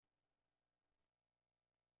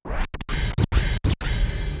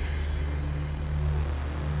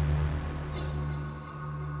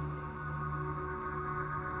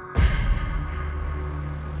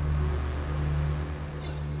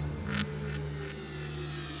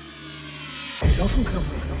It often comes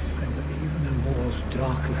to think that even in war's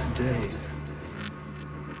darkest days,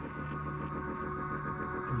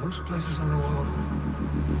 in most places in the world,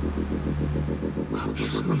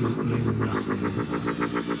 absolutely nothing is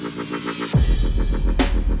happening.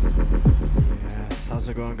 Yes, how's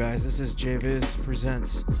it going, guys? This is JVIZ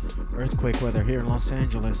presents Earthquake Weather here in Los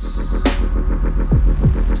Angeles.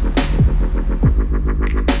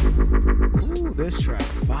 Ooh, this track,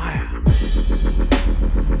 fire.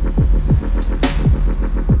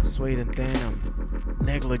 Suede and Thanom,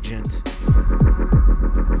 Negligent.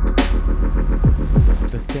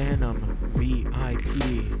 The Thanom VIP.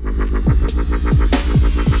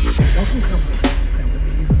 It often comes to think that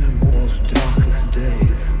even in war's darkest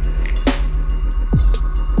days,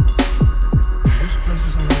 in most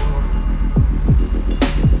places in the world,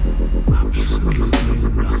 absolutely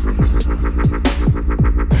nothing is happening.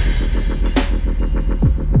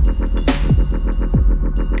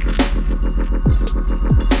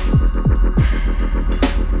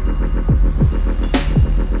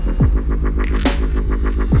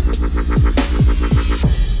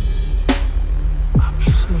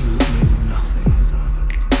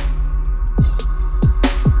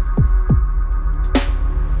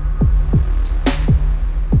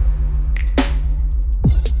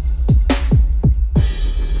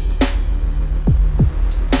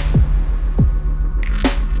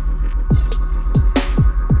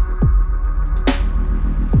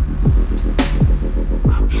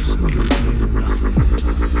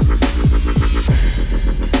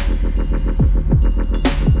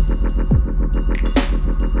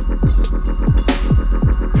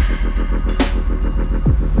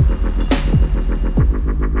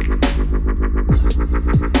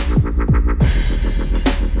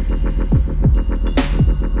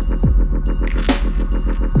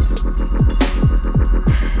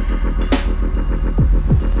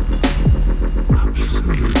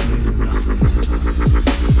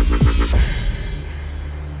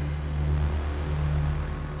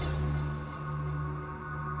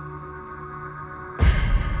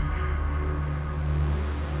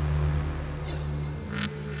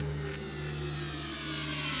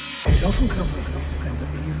 It often comes to think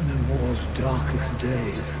that even in war's darkest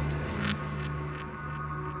days,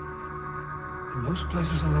 in most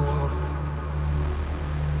places in the world,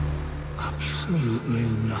 absolutely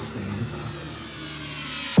nothing is happening.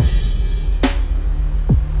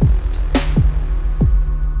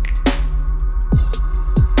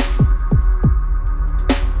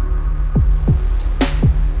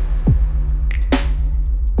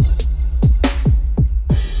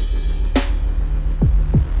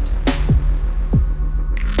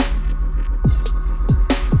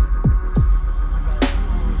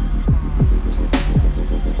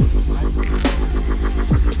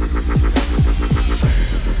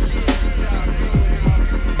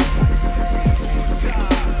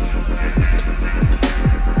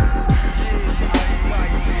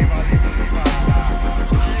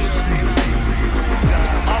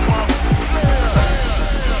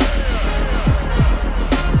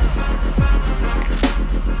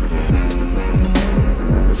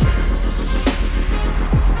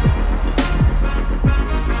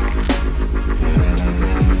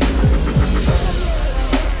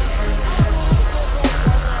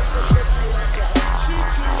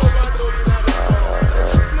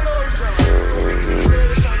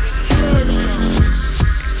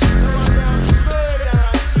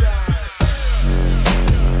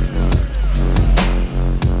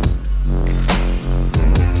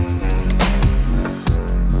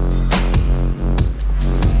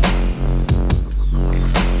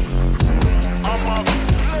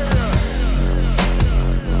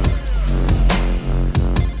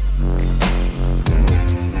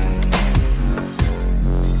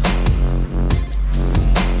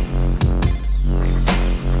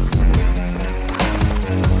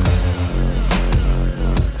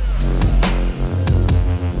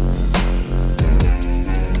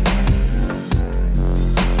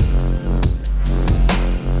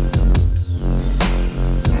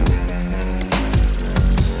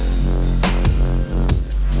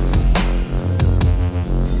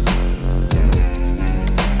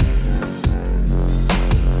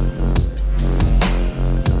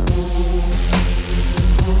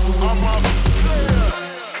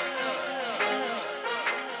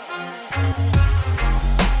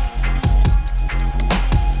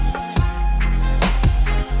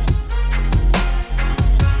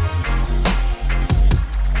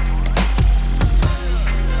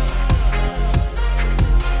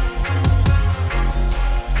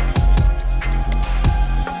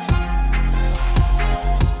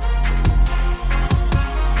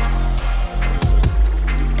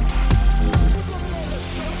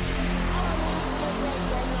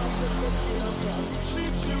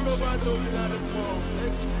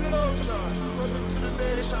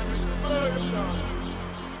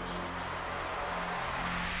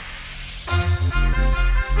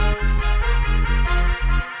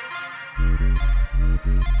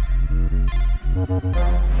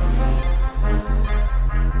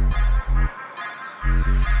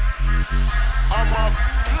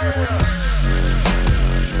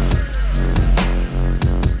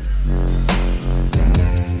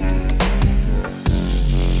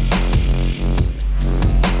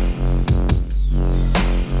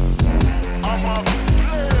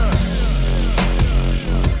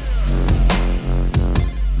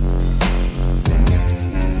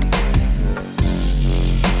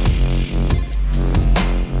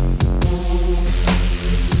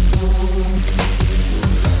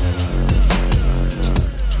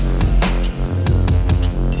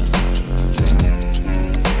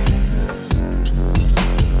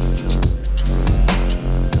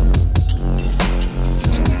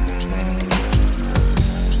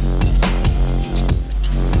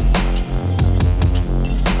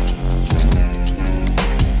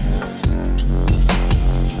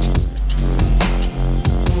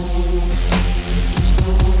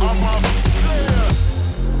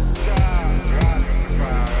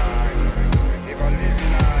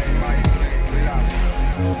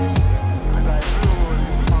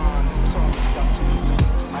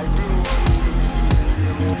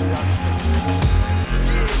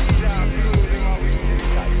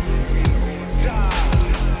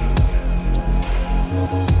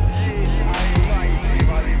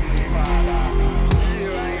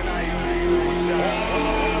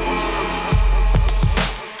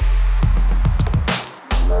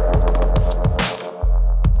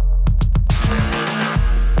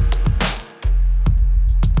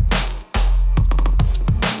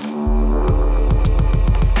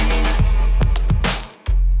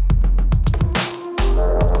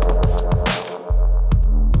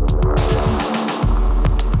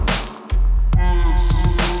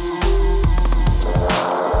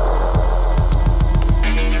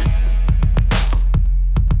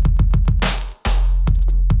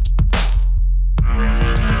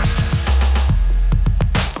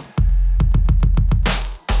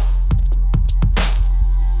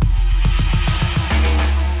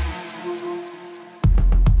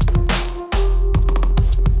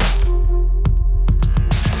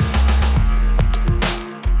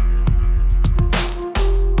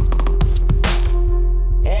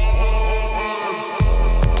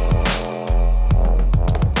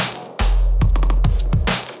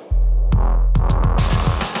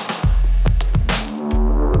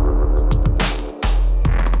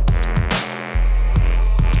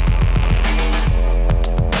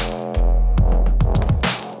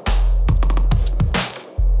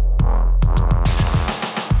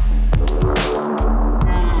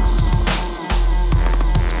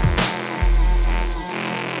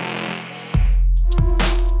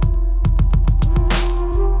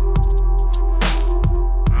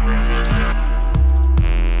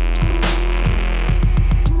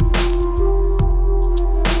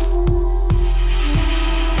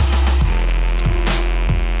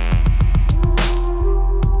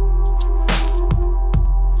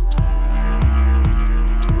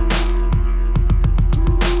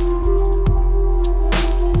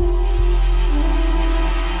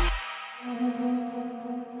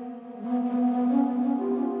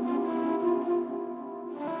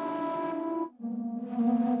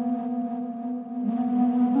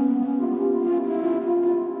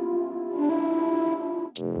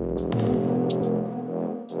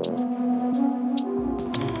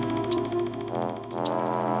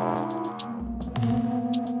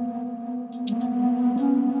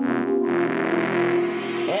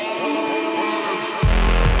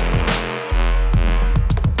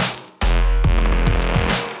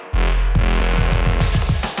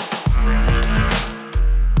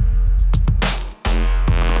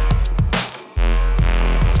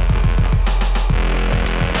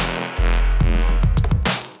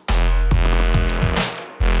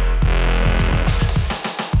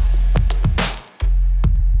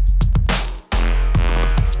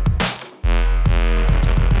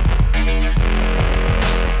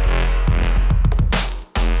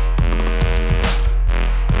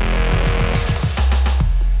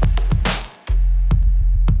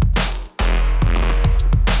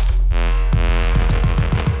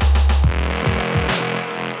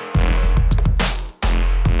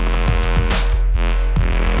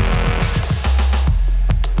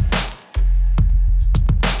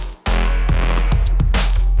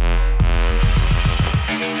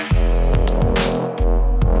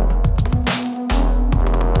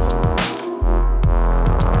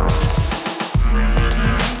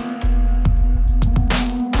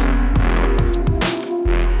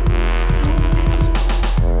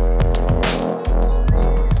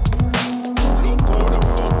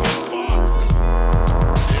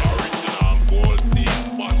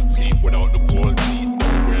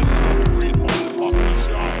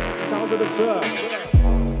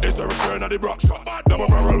 It's the return of the Bruckshot. Double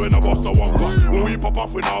barrel when I bust the one cut. When we pop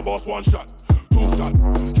off, we now bust one shot. 2 shot,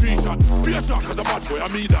 3 shot, be a shot, cause a bad boy, I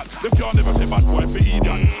mean that. Them can't never say bad boy for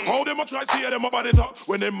idiot. How them a try see them about it up?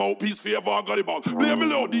 When them mouthpiece favor, got it ball. Play me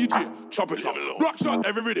low, DJ, chop it up. Bruckshot,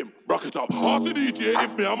 every rhythm, rock it up. Ask the DJ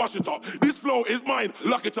if me, I mash it up. This flow is mine,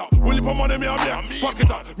 lock it up. Will you put money, me, pack it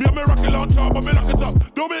up. Me, me rocket launcher, but me lock it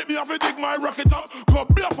up. Don't make me have to dig my rocket up. Come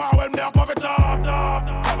be a fire when me, I pop it up.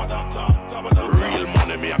 Real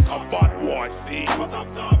money, me, I come bad boy, see.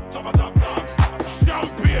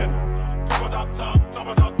 Champion.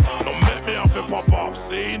 Don't make me have to pop off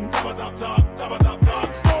scene.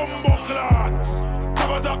 Bumbo clats.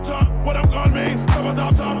 What them call me?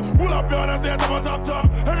 Pull up your hands there, top.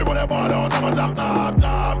 Everybody ball out, top.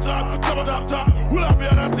 Pull up your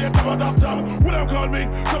hands there, top. What them call me?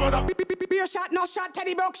 Be a shot, no shot,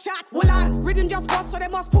 Teddy Bruckshot. Well on, rhythm just bust, so they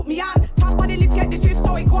must put me on. Top of the list, get the gist,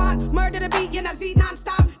 so it go on. Murder the beat, you know, Z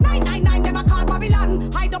non-stop. 999, them a call Babylon.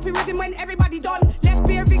 Hide up in rhythm when everybody done. Left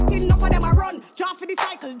beer victim, enough of them a run. Draw for the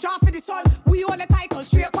cycle, draw for the sun. We hold the title,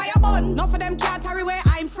 straight fire bun. Enough of them can't carry where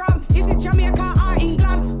I'm from. Is it Jamaica or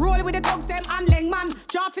England? Rolling with the dogs, them and Lengman.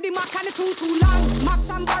 Draw for the Mac and the too long. Max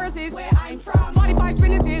and Viruz is where I'm from. 45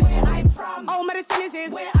 spinners is where I'm from. All medicine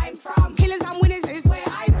is where I'm from. Killers and winners is where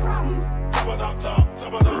I'm from.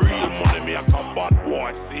 Real money, me a come bad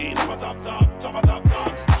boy scene.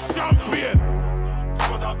 Champion.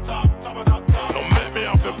 Don't make me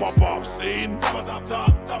have to pop off scene.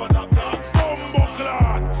 Bumbo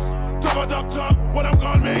clats. What them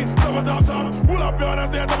call me? Pull up your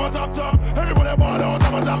hands there, top. Everybody ball out, top.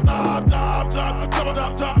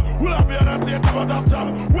 Pull up your hands there, top.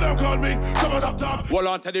 What them call me? Top. Well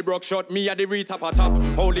on to the Bruckshot, me a the retap a top.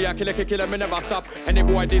 Holy a killer, me never stop. Any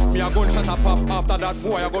boy diss me a gun shut a pop. After that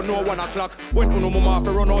boy I go know 1 o'clock. When uno mama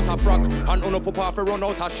fi run out a frock, and uno papa fi run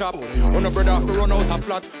out a shop. Uno brother fi run out a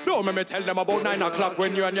flat. Don't me tell them about 9 o'clock.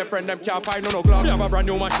 When you and your friend them can't find no clock. We have a brand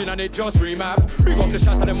new machine and it just remap. Big up the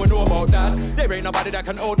shot and them we know about that. There ain't nobody that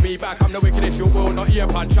can hold me back. I'm the wickedest you will, not ear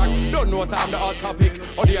pan track. Don't know so I'm the hot topic.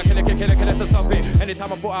 Or the killer, so stop it.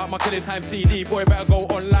 Anytime I put out my killing time CD, boy better go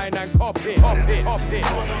online and copy.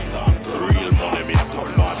 Real money, me a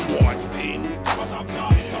come bad boy scene.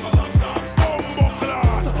 Bumbo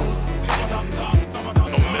class.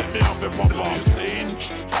 Don't make me have to pop off scene.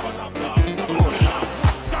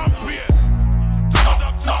 Champion.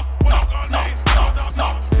 What I'm gonna need.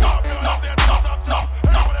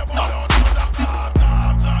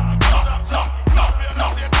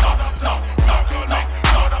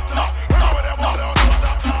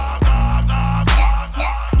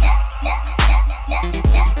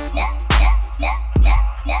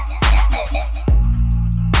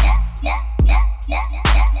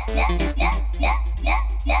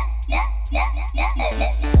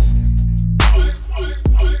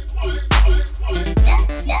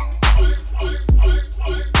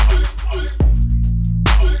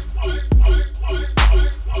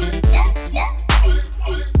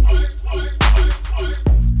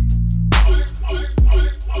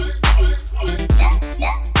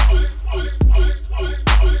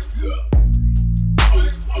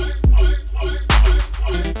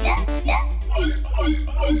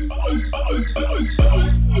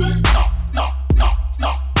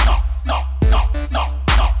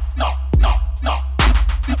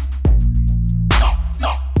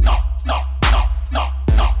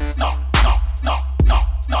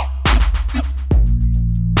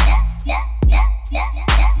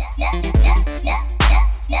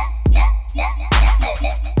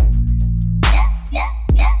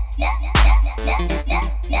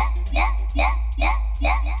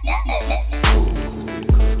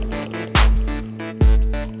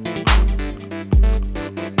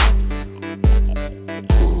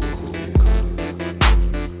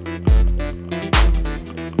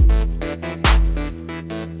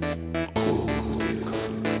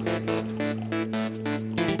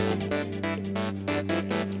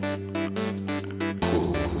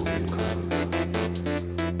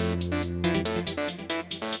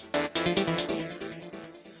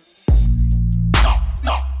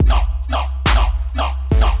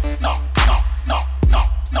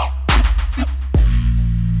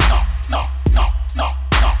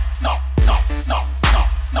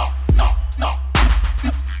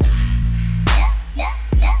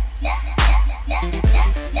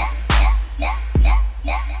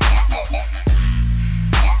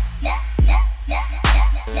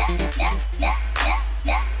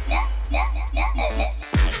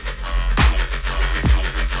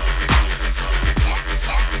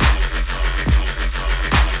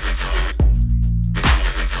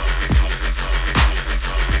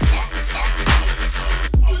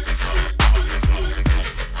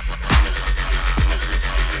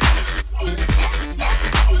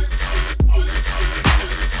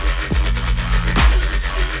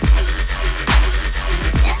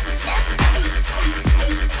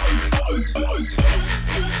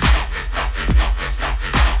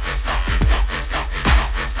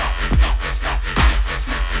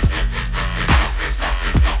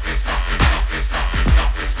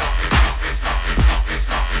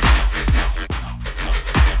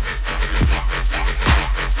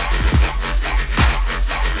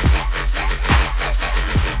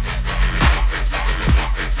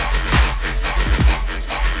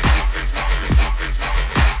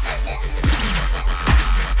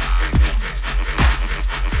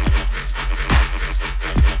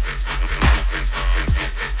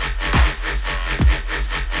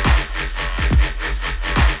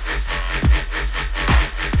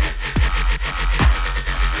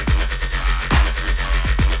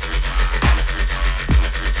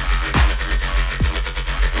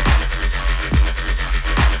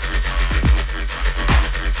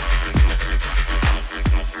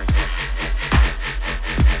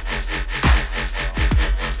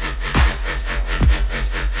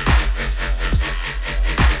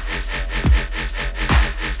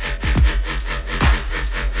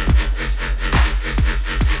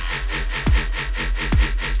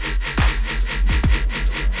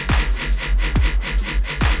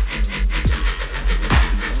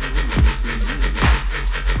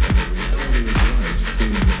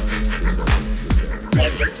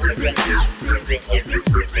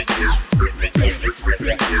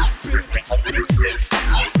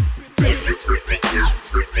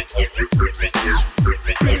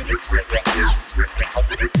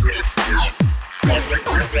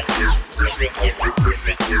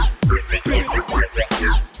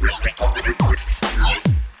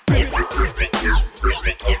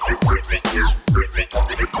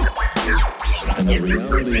 And the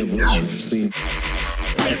reality of life seems...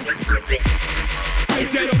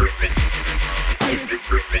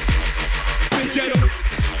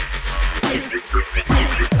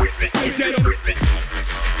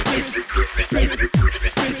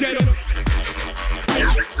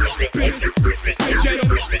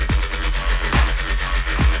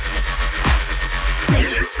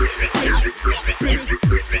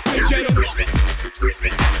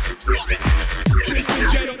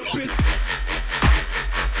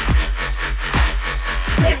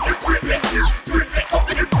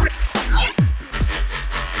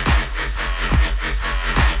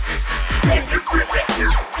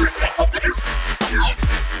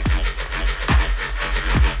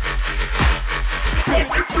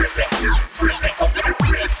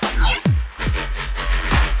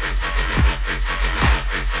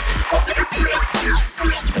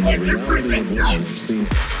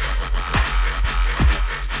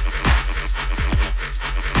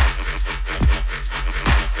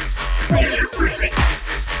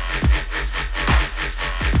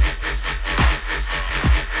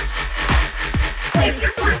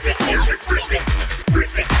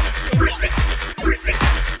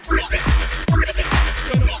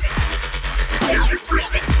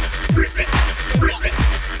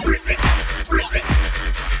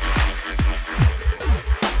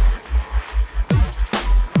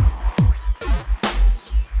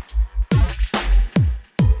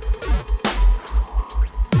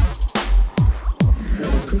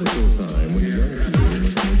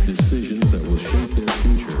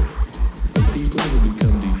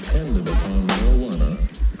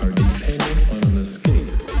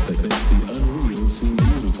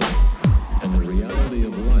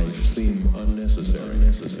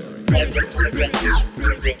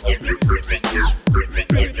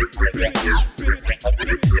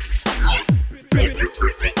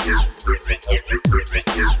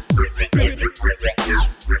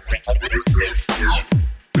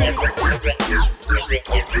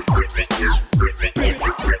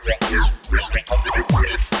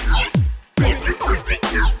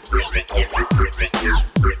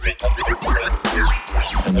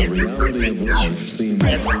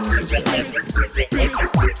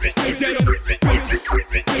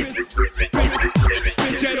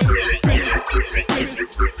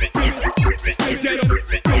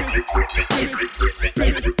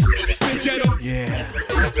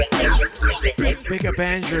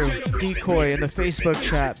 In the Facebook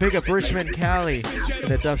chat. Big up Richmond, Cali in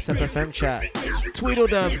the DubZaP FM chat.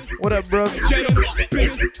 Tweedledum, what up, bro?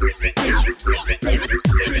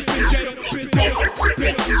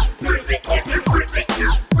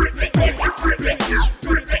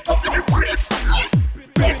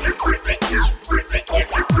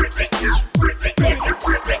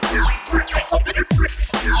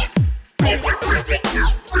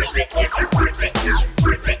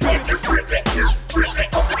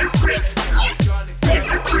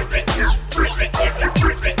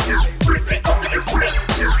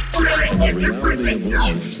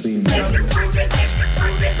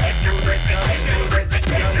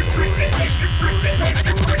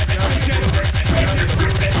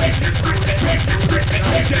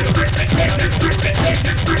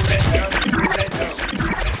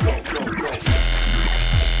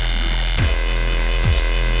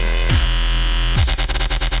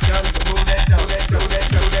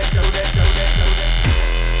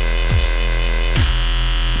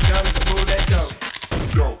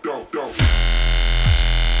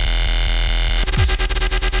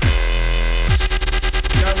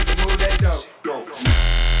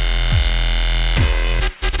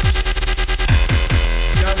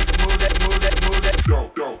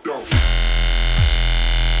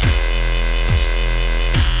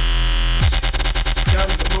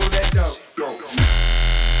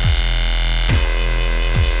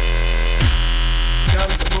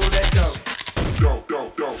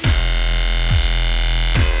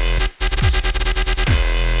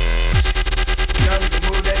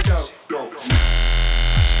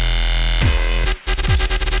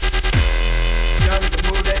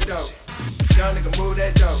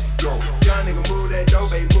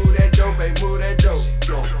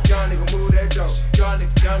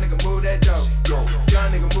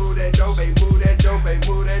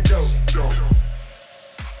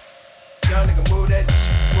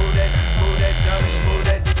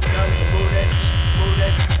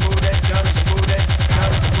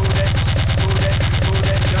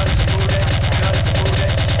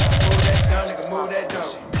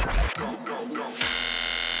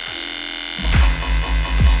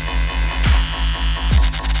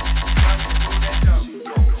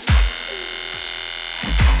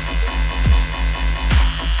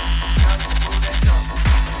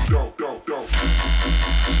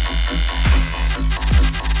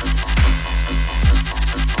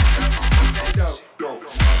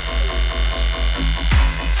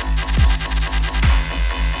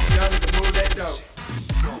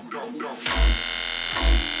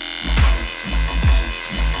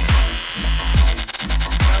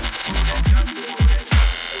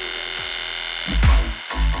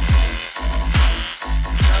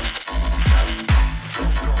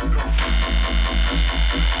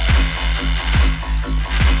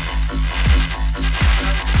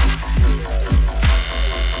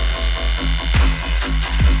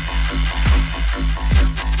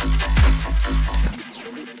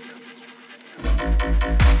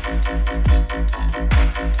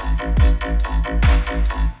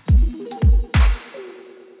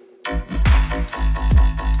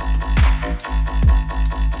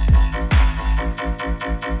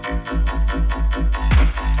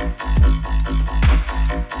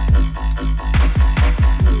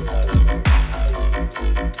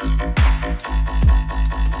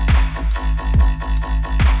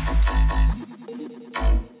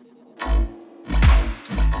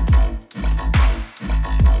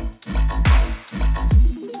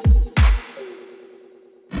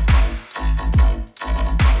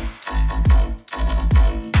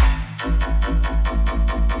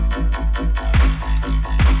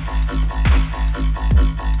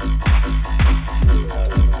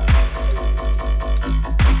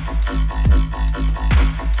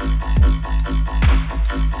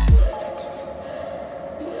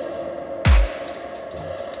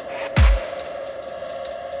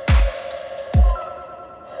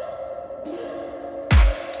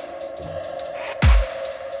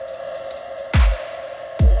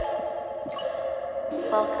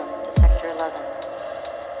 Welcome to Sector 11.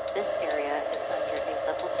 This area is under a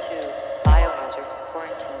Level 2 biohazard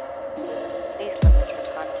quarantine. Please limit your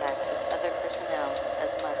contact with other personnel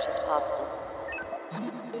as much as possible.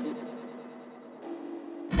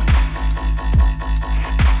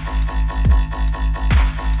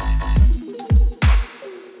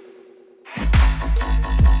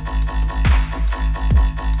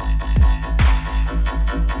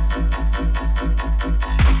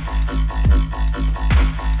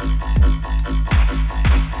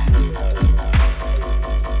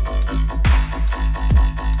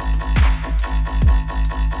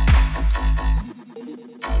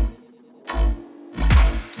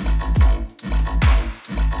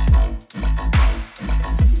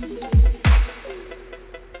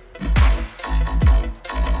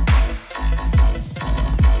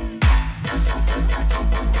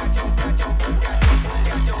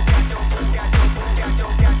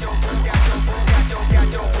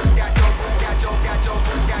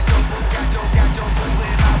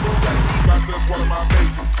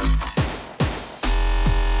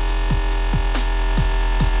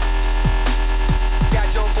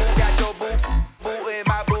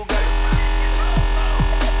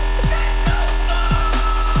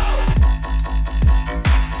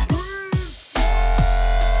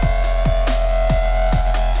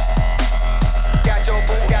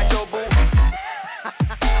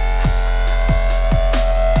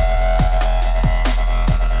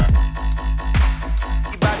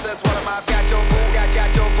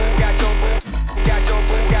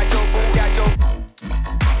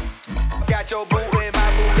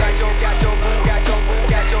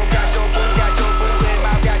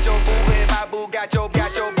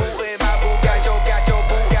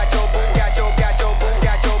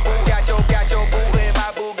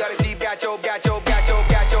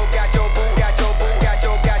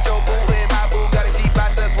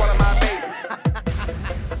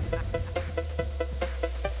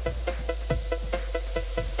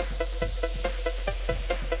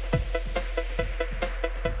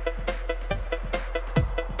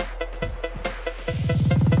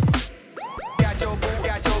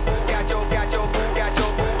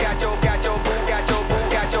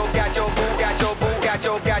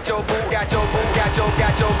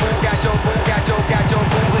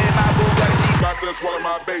 That's one of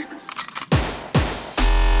my babies.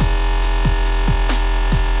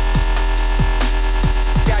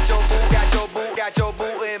 Got your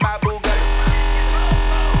boo in my Bugatti. Got your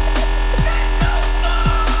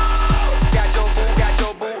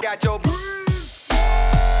boo. Got your boo.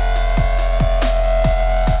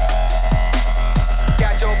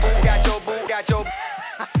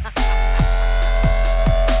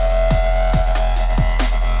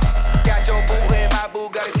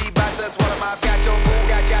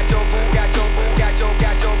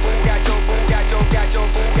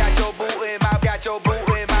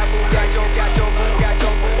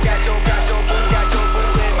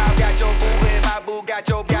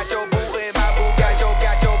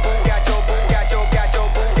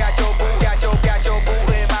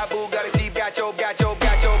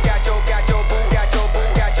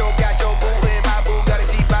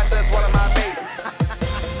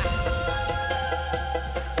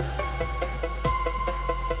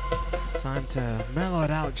 To mellow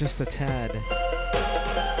it out just a tad.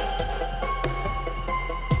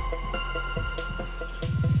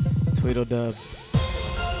 Tweedledub.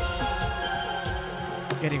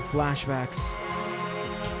 Getting flashbacks.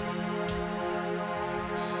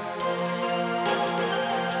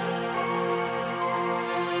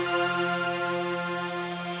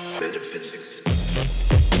 Metaphysics.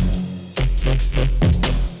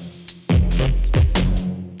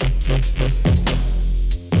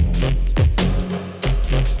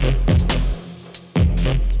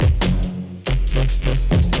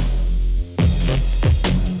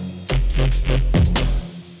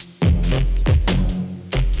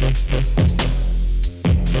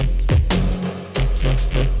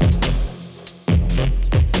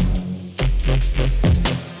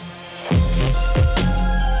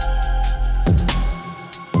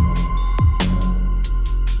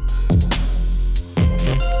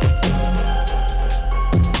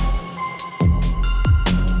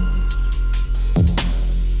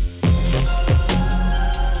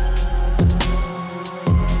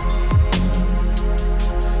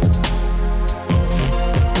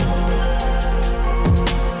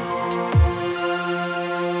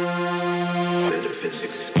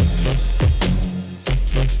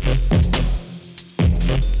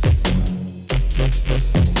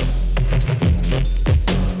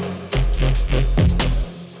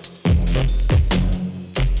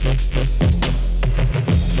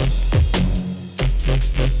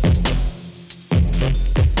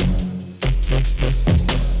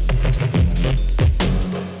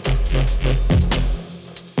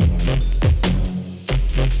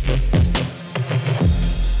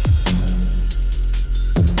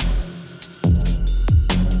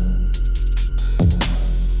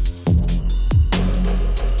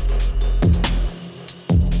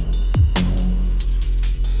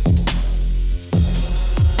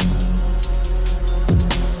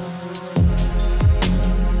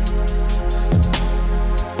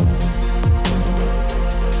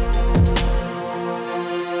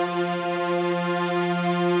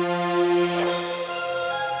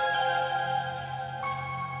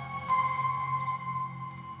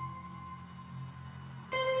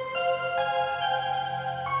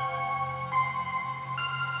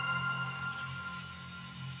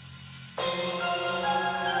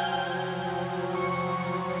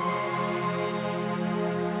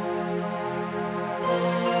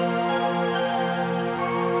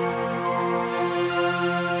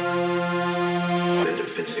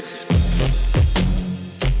 Metaphysics.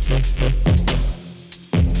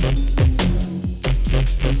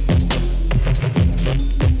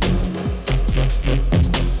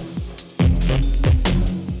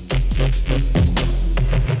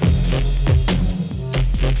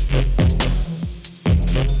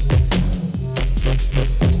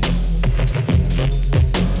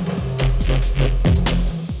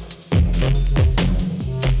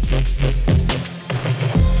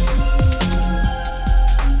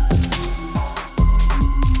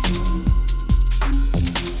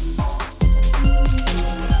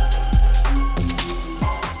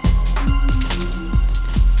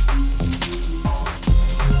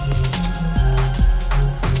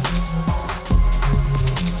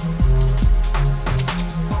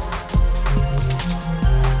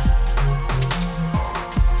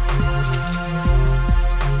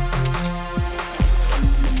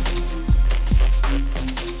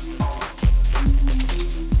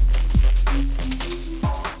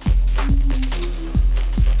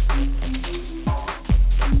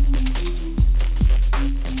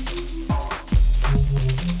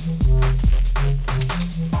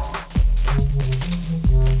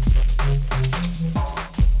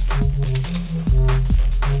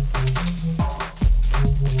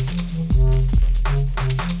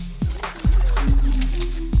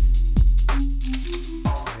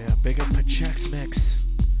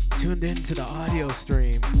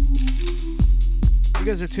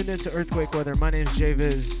 Tuned into Earthquake Weather. My name's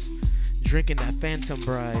JVIZ, drinking that Phantom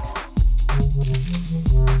Bride.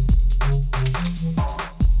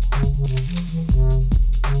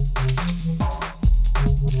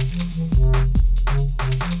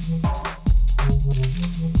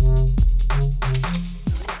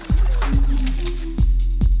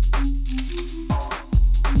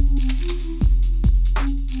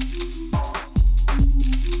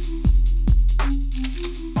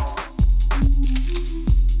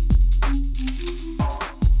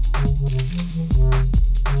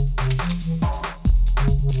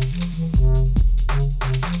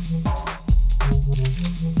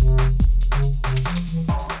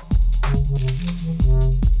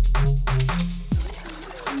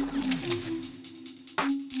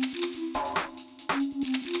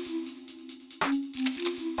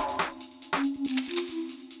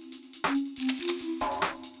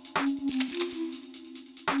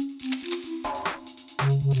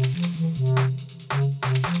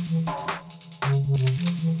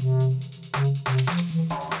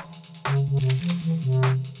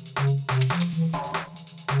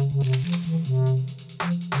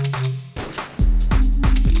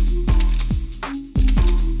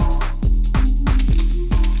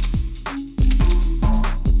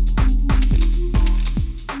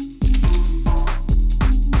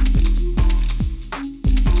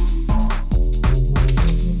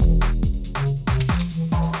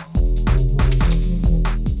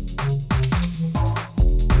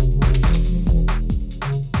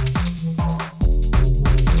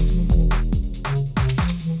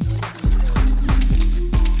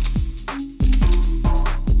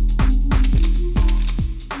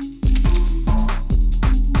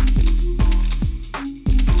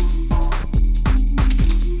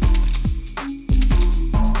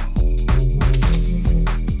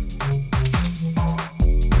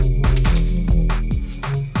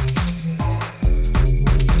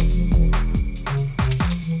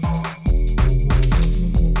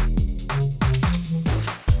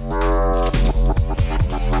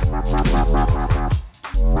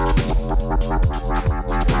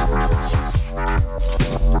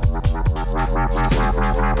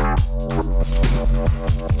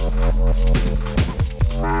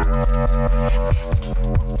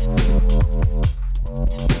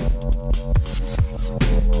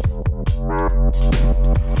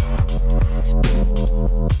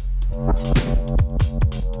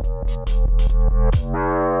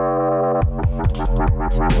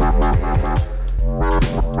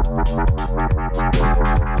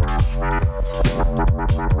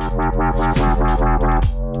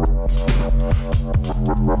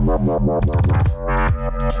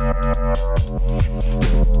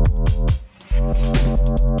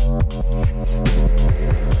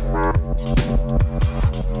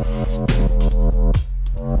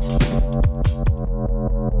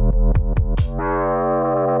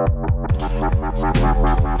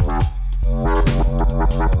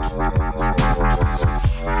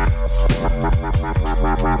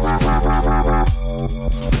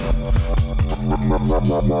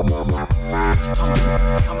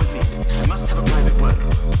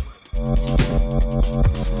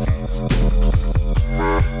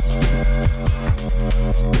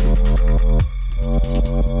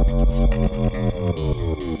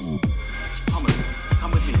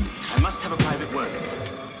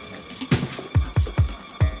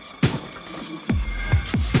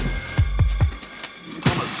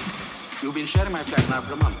 been sharing my flat now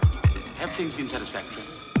for a month. Have things been satisfactory?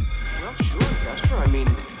 Well, sure, Casper. I mean,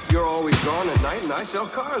 you're always gone at night and I sell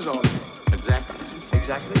cars all day. Exactly.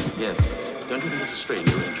 Exactly? Yes. Don't you think it's a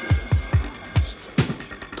strange arrangement?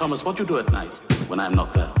 Thomas, what do you do at night when I'm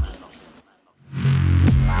not there?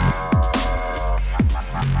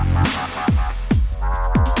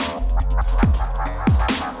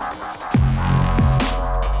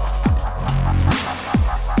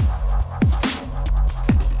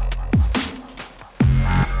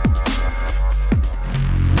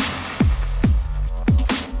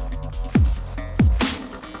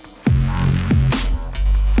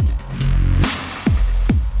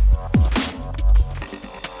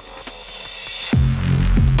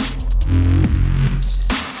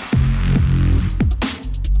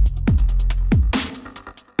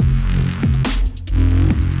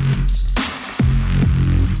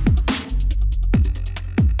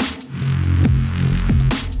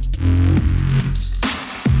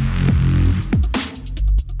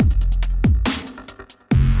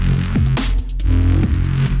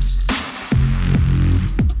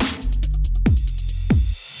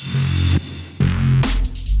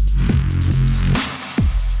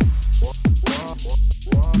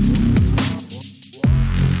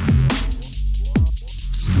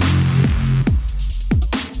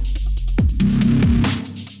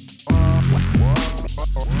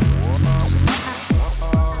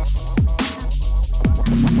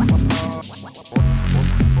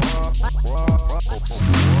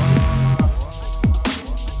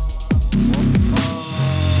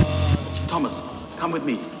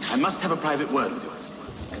 Private word.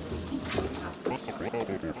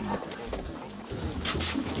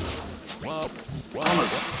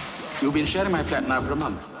 Thomas, you've been sharing my flat now for a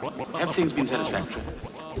month. Have things been satisfactory?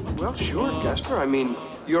 Well, sure, Casper. I mean,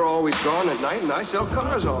 you're always gone at night and I sell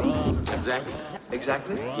cars all day. Exactly.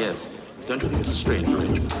 Exactly? Yes. Don't you think it's a strange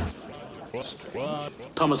arrangement?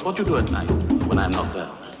 Thomas, what do you do at night when I'm not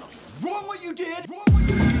there? Wrong what you did!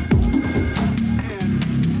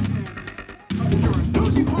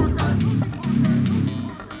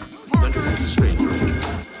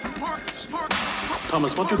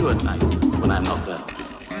 Thomas, what do you do at night when I'm not there?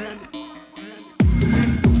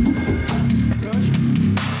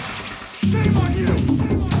 Shame on you!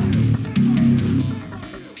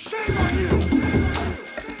 Shame on you!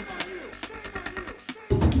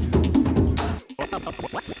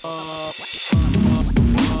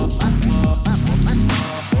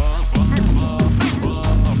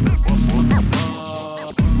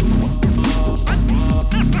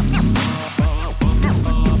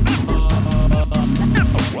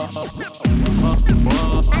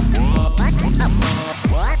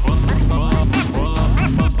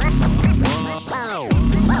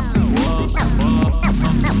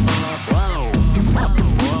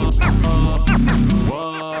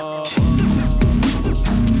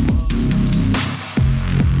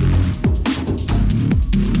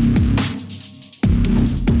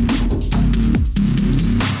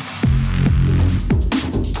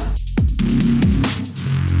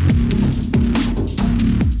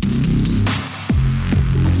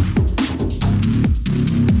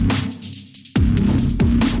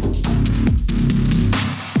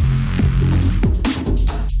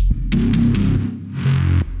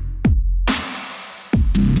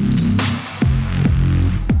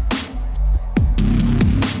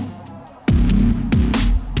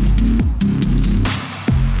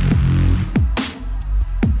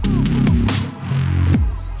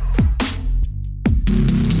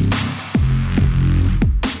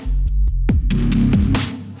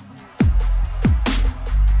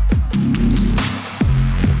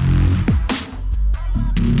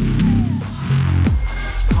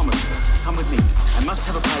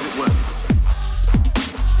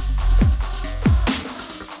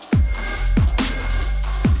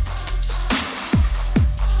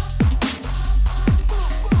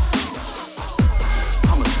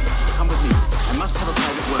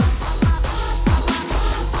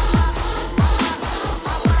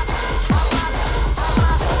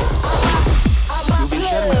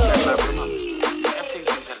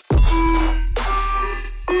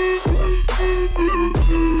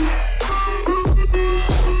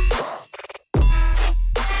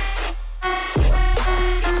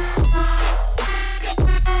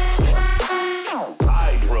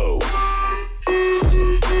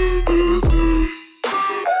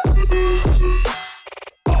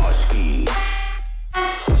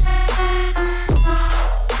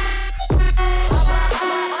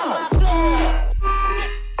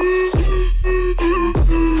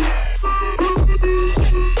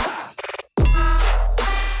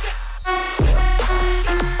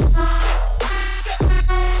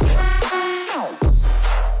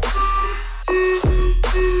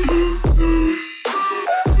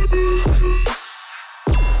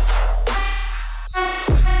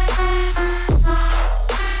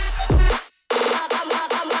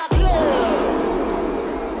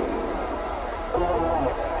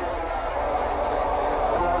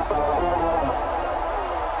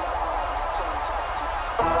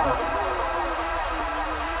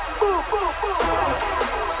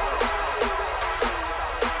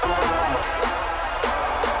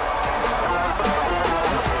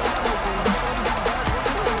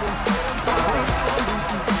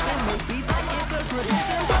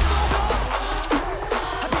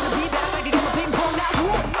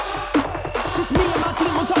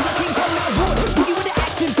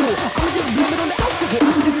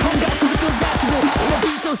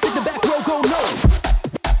 sit the back row, go low.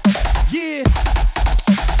 Yeah.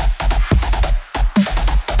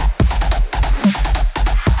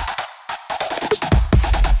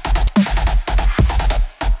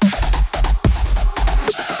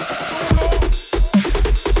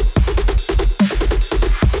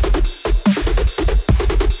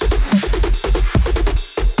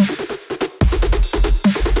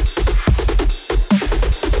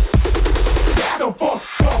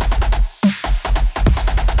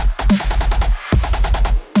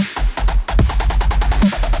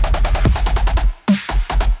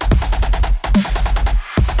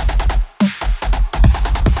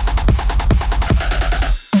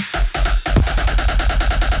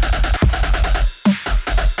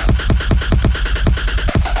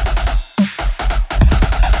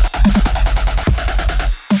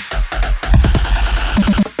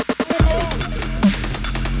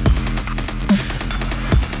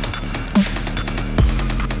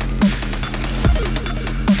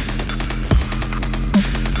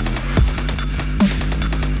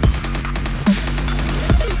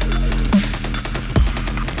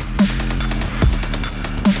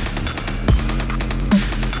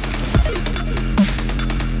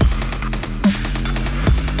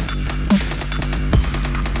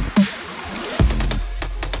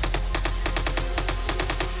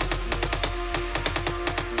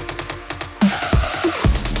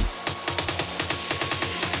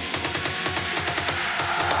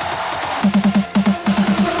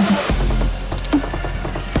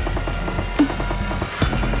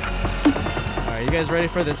 Ready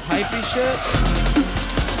for this hypey shit?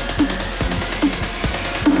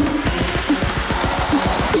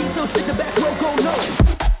 So sit the back row, go low.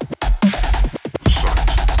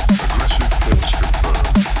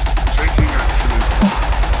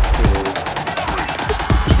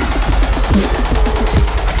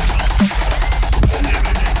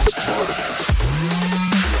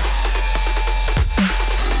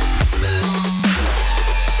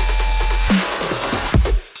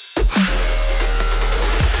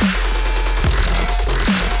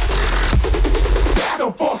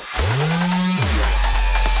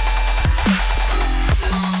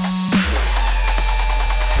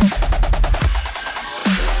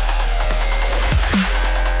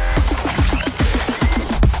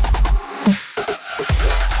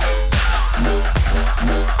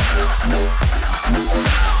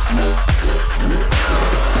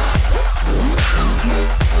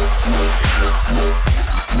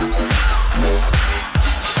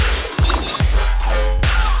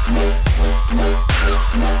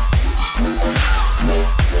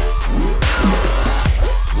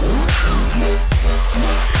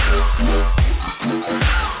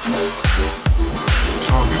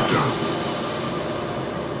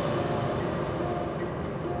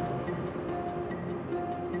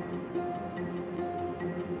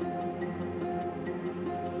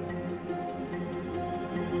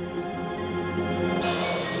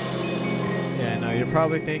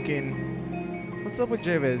 Probably thinking, what's up with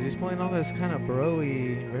JVIZ? He's playing all this kind of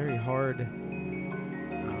bro-y, very hard,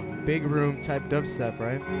 big room type dubstep,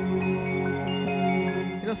 right?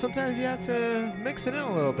 You know, sometimes you have to mix it in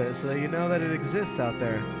a little bit so that you know that it exists out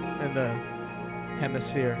there in the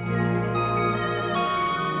hemisphere.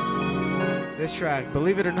 This track,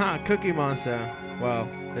 believe it or not, Cookie Monster. Well,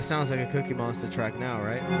 it sounds like a Cookie Monster track now,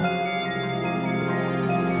 right?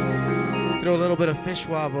 Throw a little bit of fish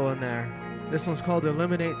wobble in there. This one's called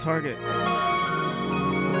Eliminate Target.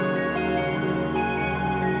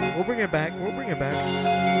 We'll bring it back. We'll bring it back.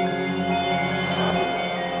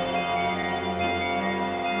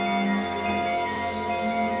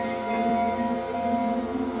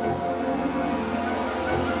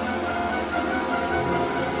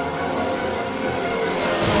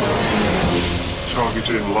 Target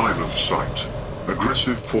in line of sight.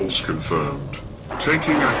 Aggressive force confirmed.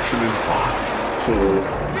 Taking action in 5, 4,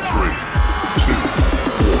 3. 2, 1.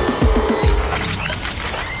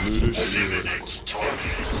 Eliminate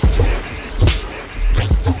target.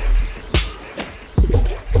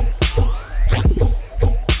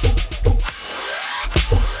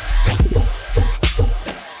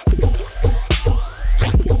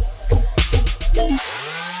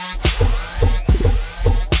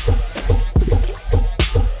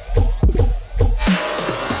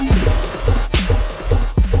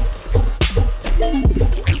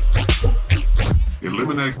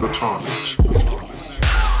 Eliminate the target.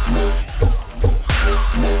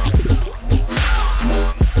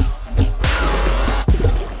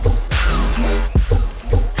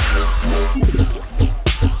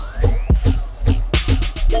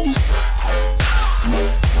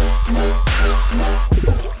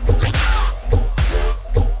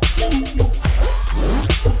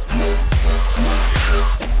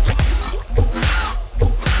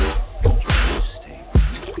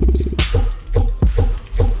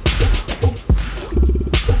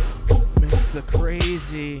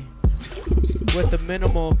 with a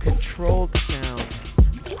minimal controlled sound.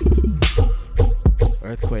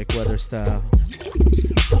 Earthquake weather style.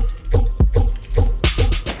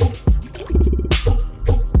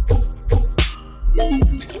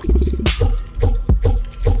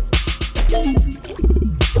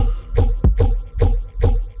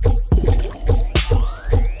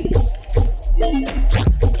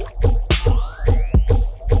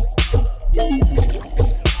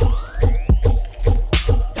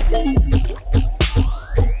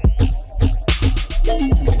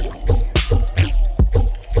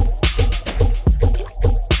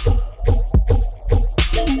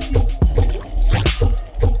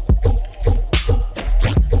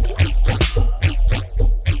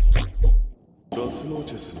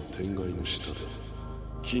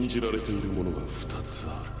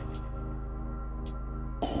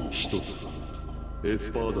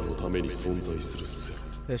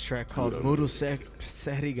 This track called Muru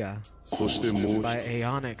Seriga by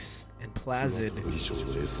Ayonikz and Plazid.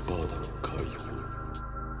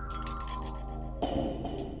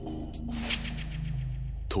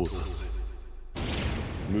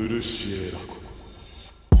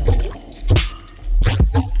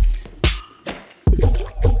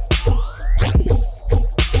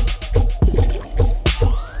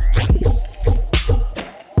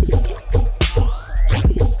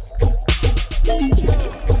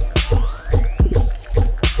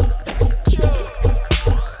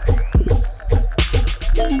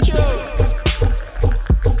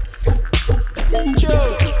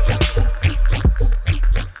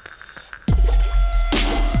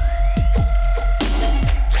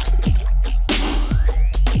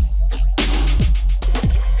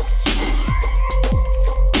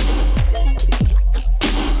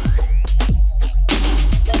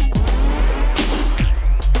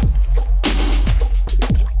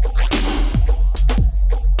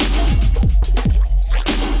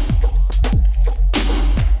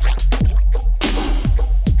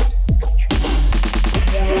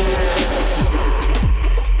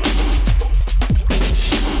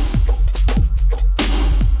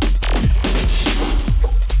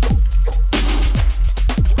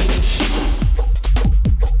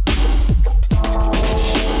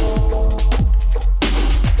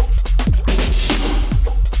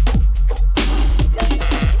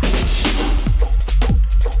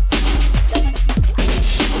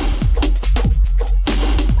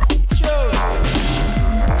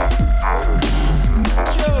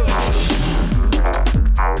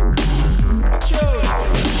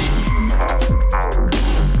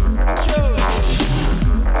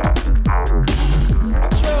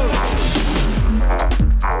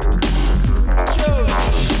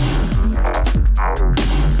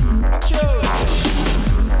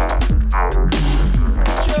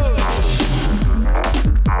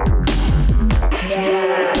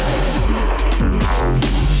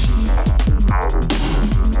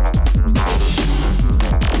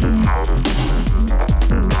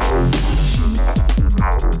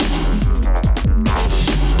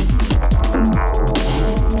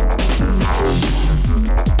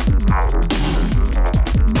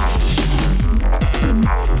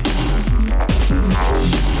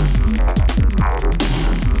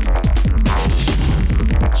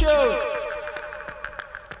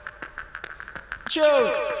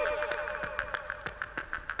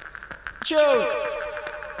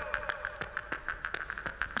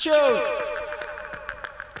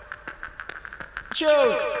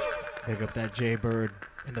 Pick up that J-Bird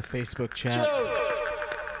in the Facebook chat.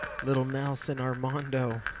 Little Nelson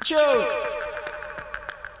Armando.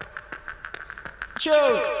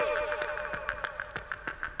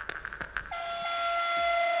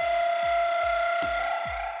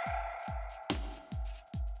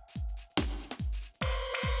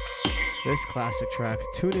 This classic track,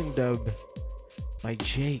 Tuning Dub by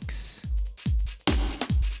Jakes.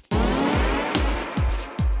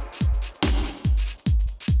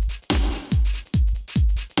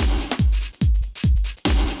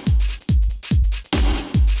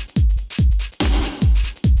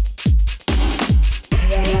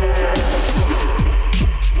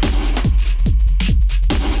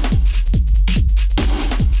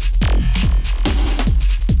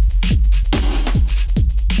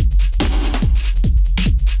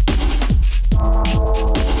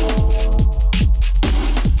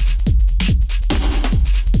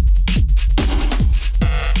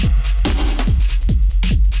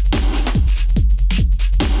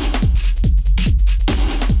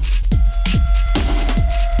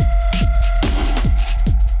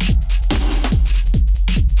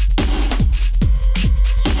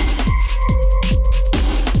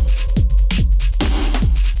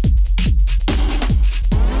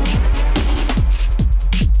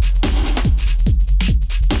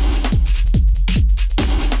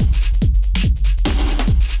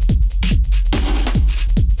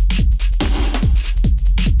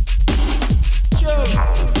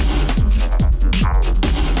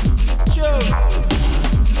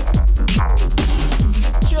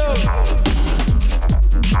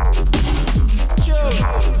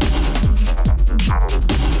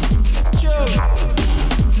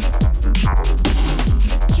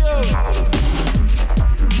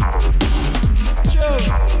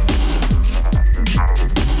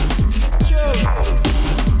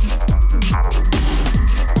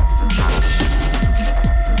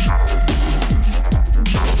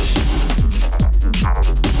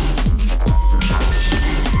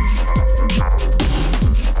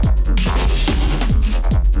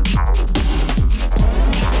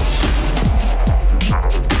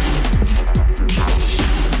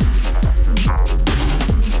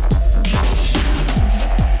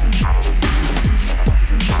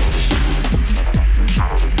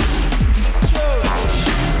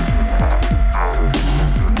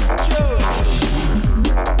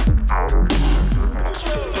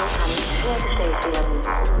 hergestellt werden.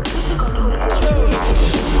 Bitte kontrollieren.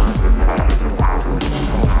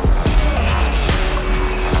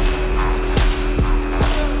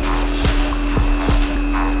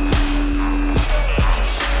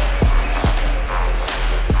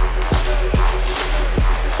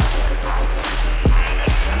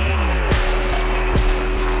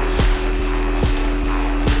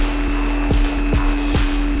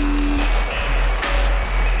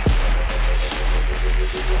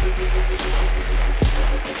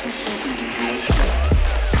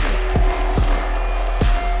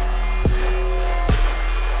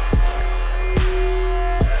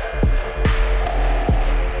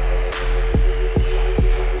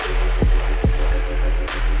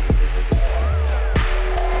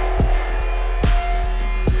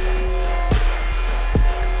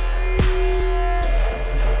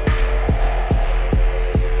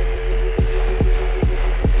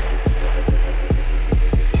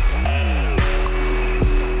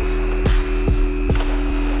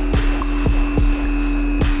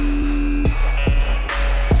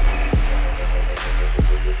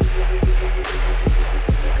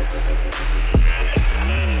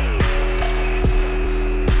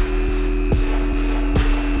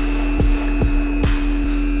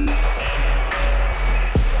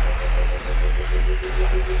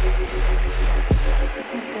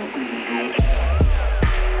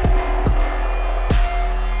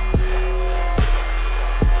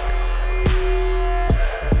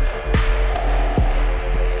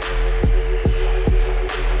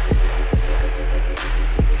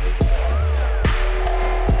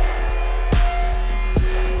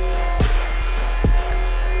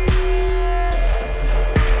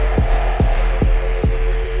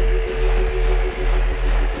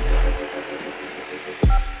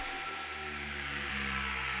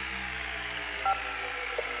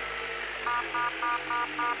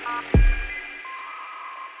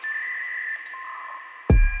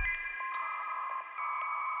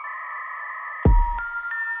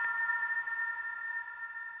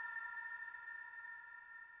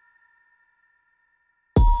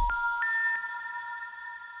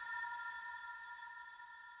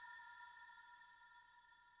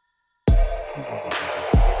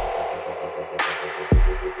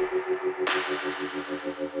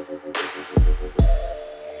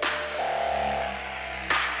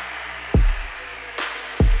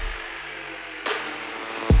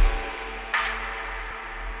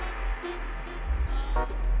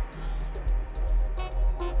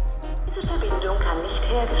 Diese Verbindung kann nicht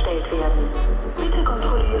hergestellt werden. Bitte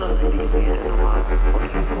kontrollieren Sie die Seriennummer.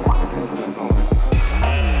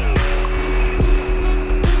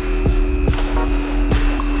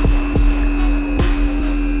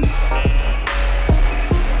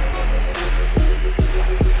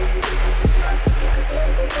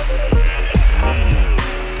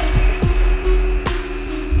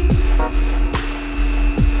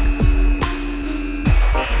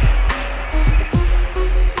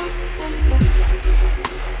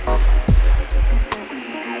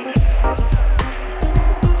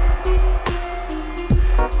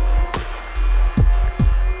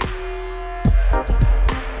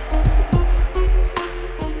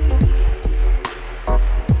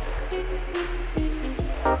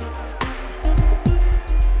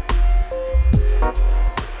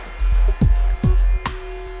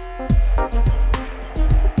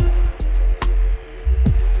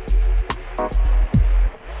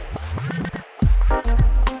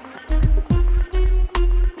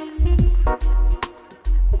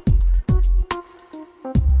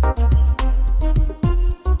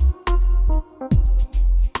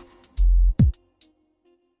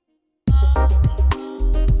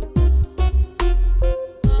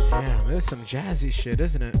 Some jazzy shit,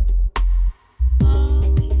 isn't it?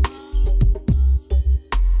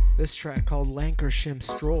 This track called Lancashire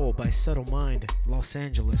Stroll by Subtle Mind, Los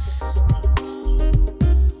Angeles.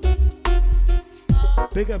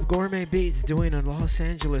 Big up Gourmet Beats doing a Los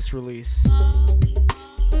Angeles release.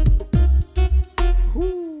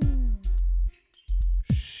 Whoo.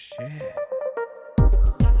 Shit.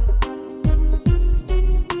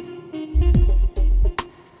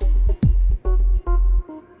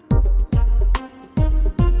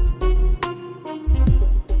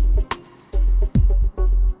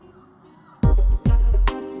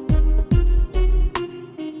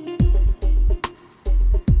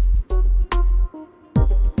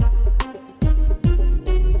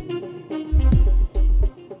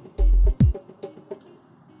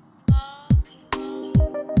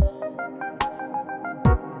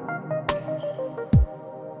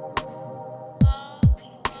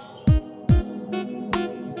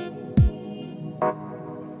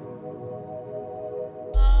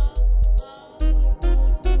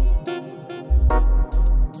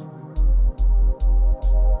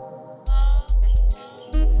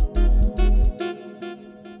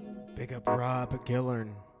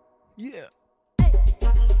 Gillern. Yeah.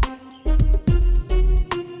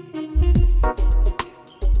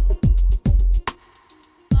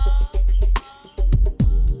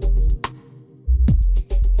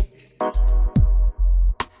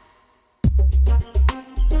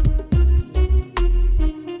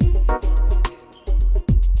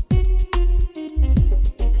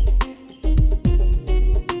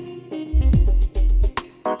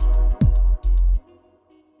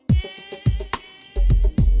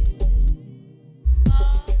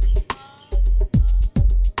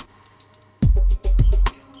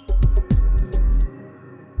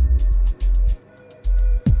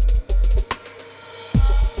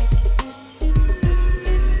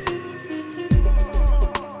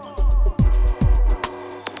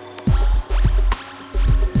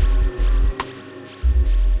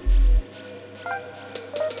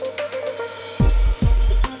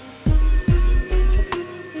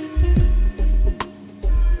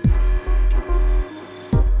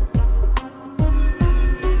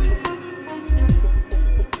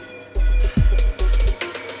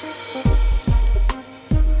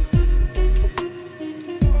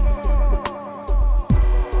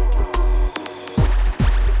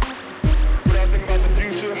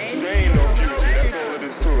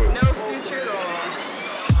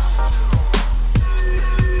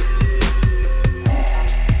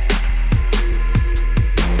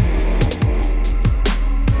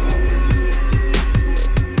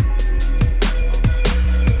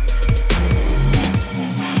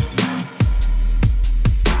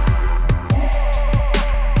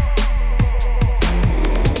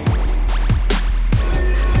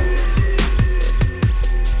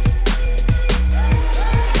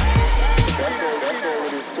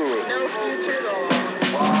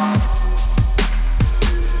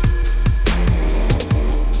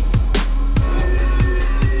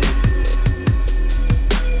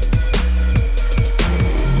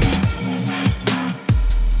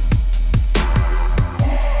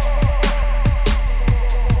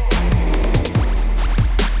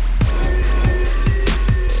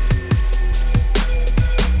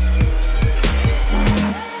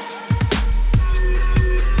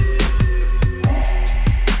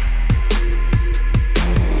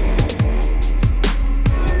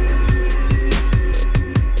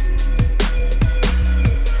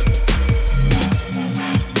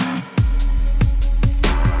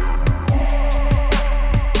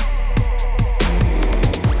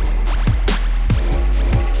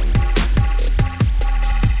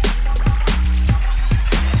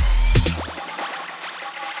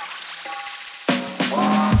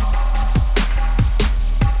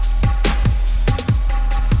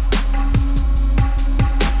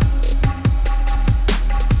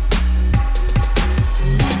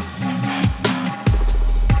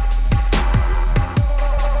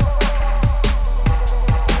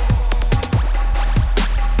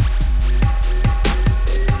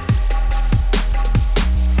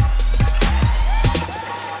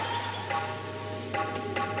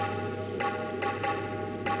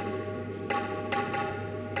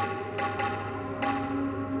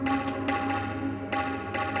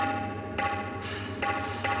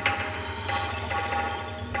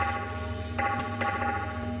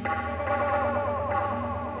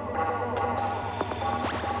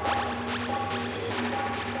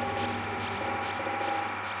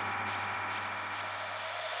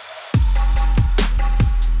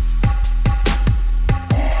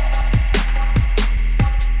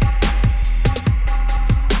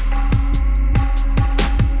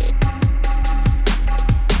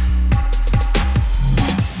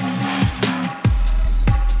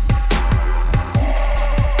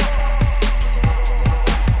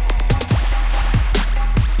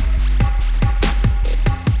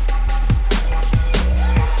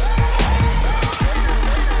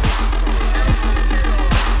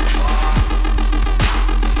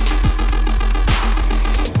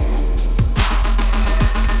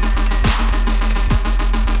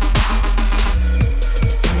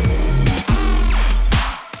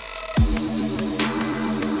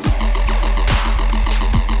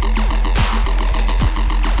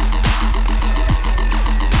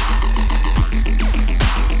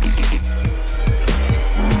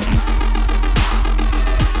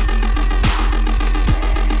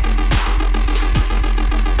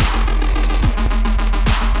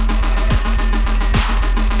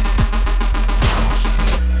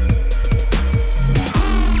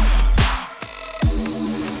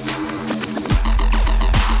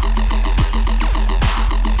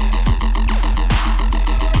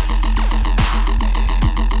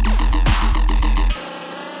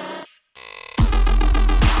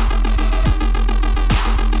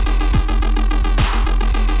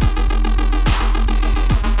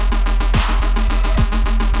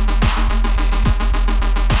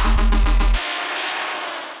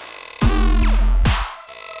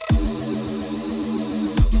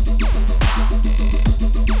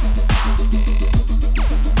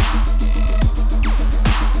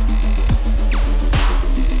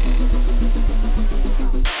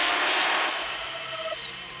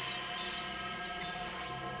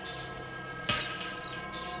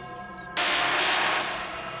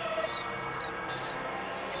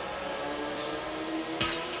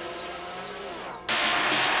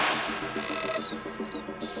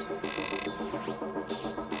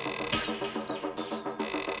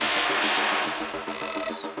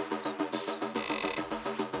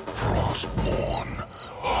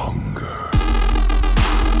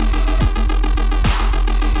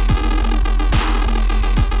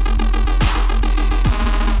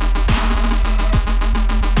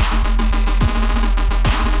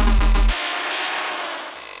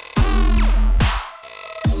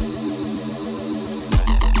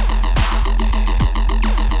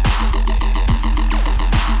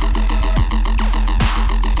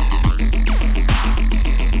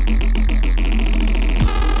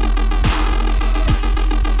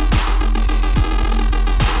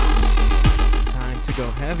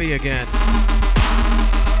 Again.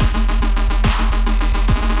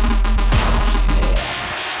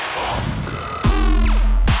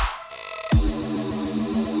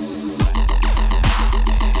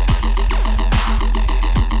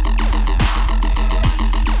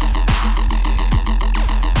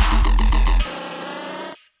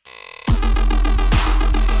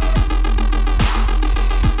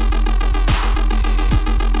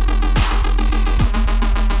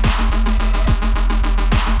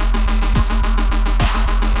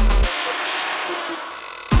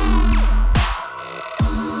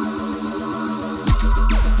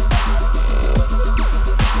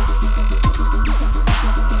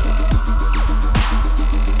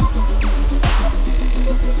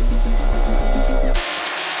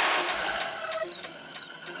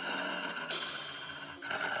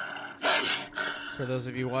 For those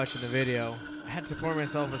of you watching the video, I had to pour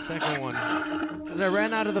myself a second one because I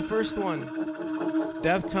ran out of the first one.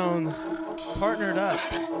 Deftones partnered up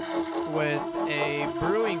with a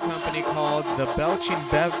brewing company called the Belching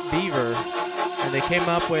Beaver, and they came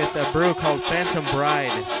up with a brew called Phantom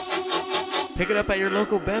Bride. Pick it up at your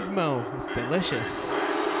local Bevmo. It's delicious.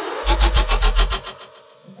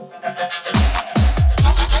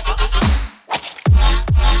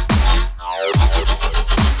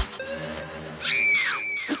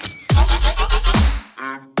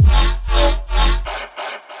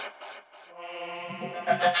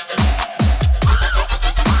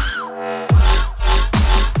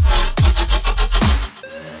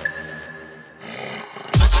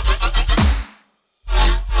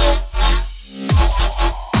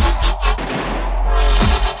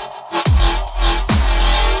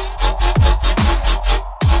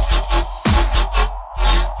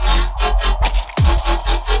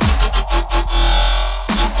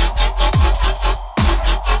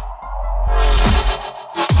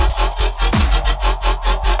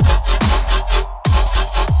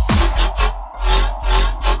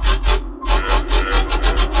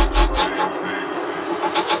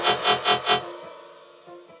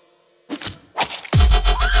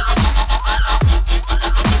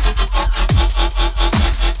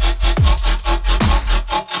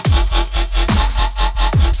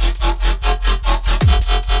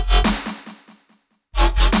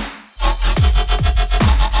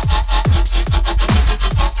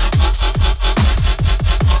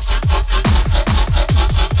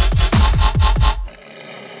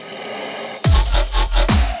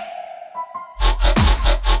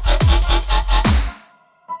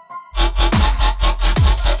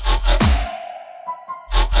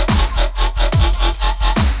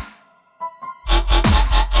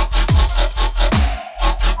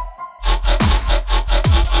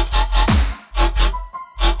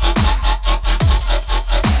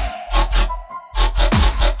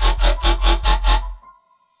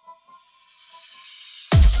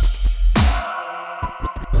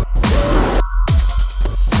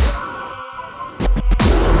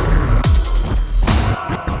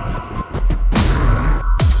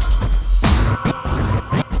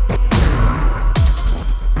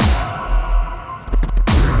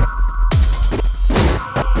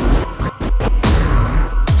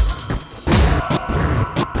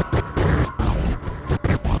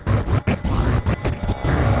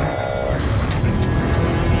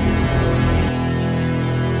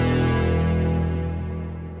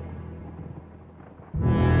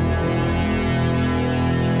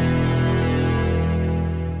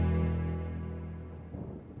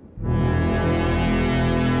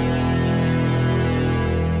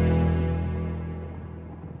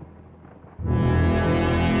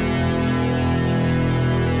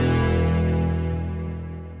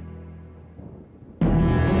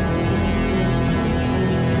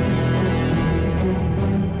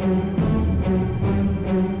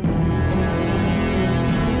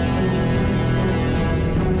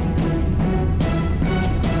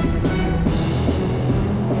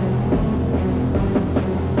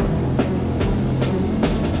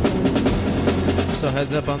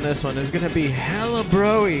 Heads up on this one. It's gonna be hella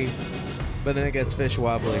broy, but then it gets fish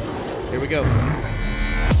wobbly. Here we go.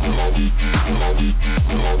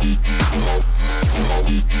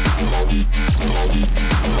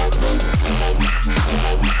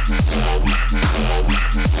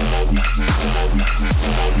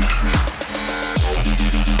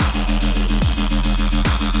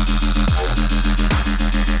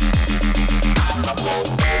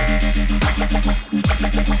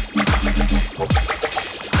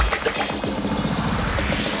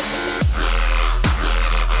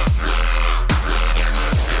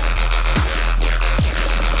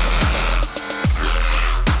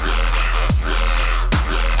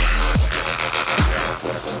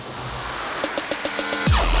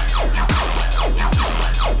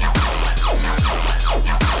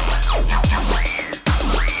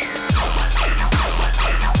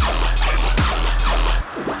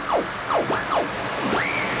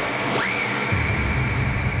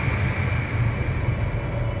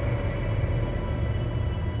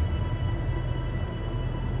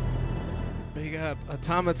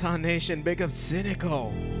 Automaton Nation, big up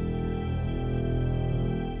Cynical.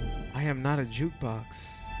 I am not a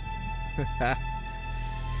jukebox.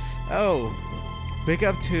 Oh, big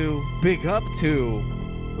up to,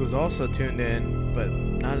 who's also tuned in, but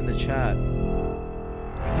not in the chat.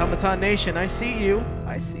 Automaton Nation, I see you.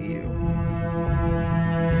 I see you.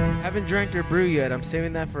 Haven't drank your brew yet. I'm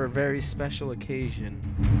saving that for a very special occasion.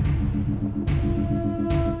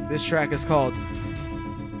 This track is called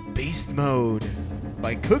Beast Mode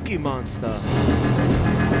by Cookie Monster.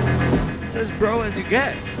 It's as bro as you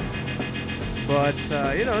get. But,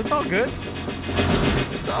 you know, it's all good.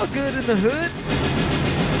 It's all good in the hood.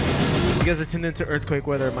 You guys are tuned into Earthquake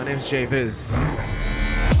Weather. My name's JVIZ.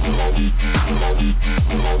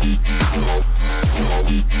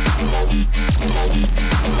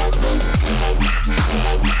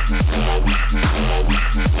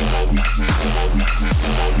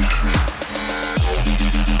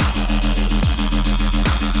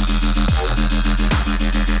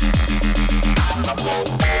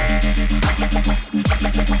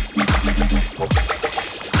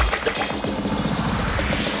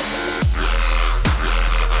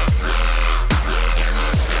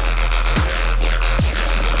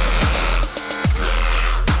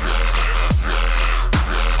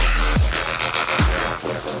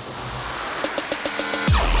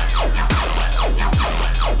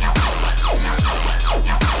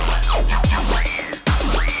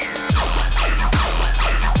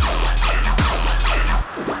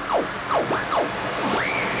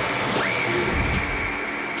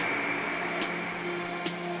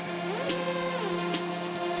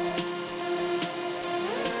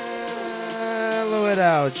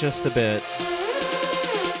 Just a bit.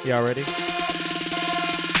 Y'all ready?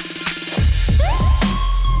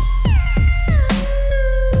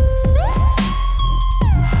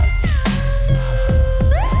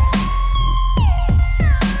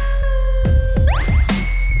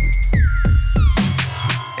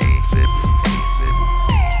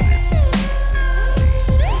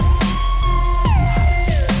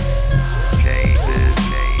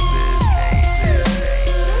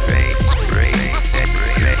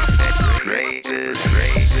 Rages.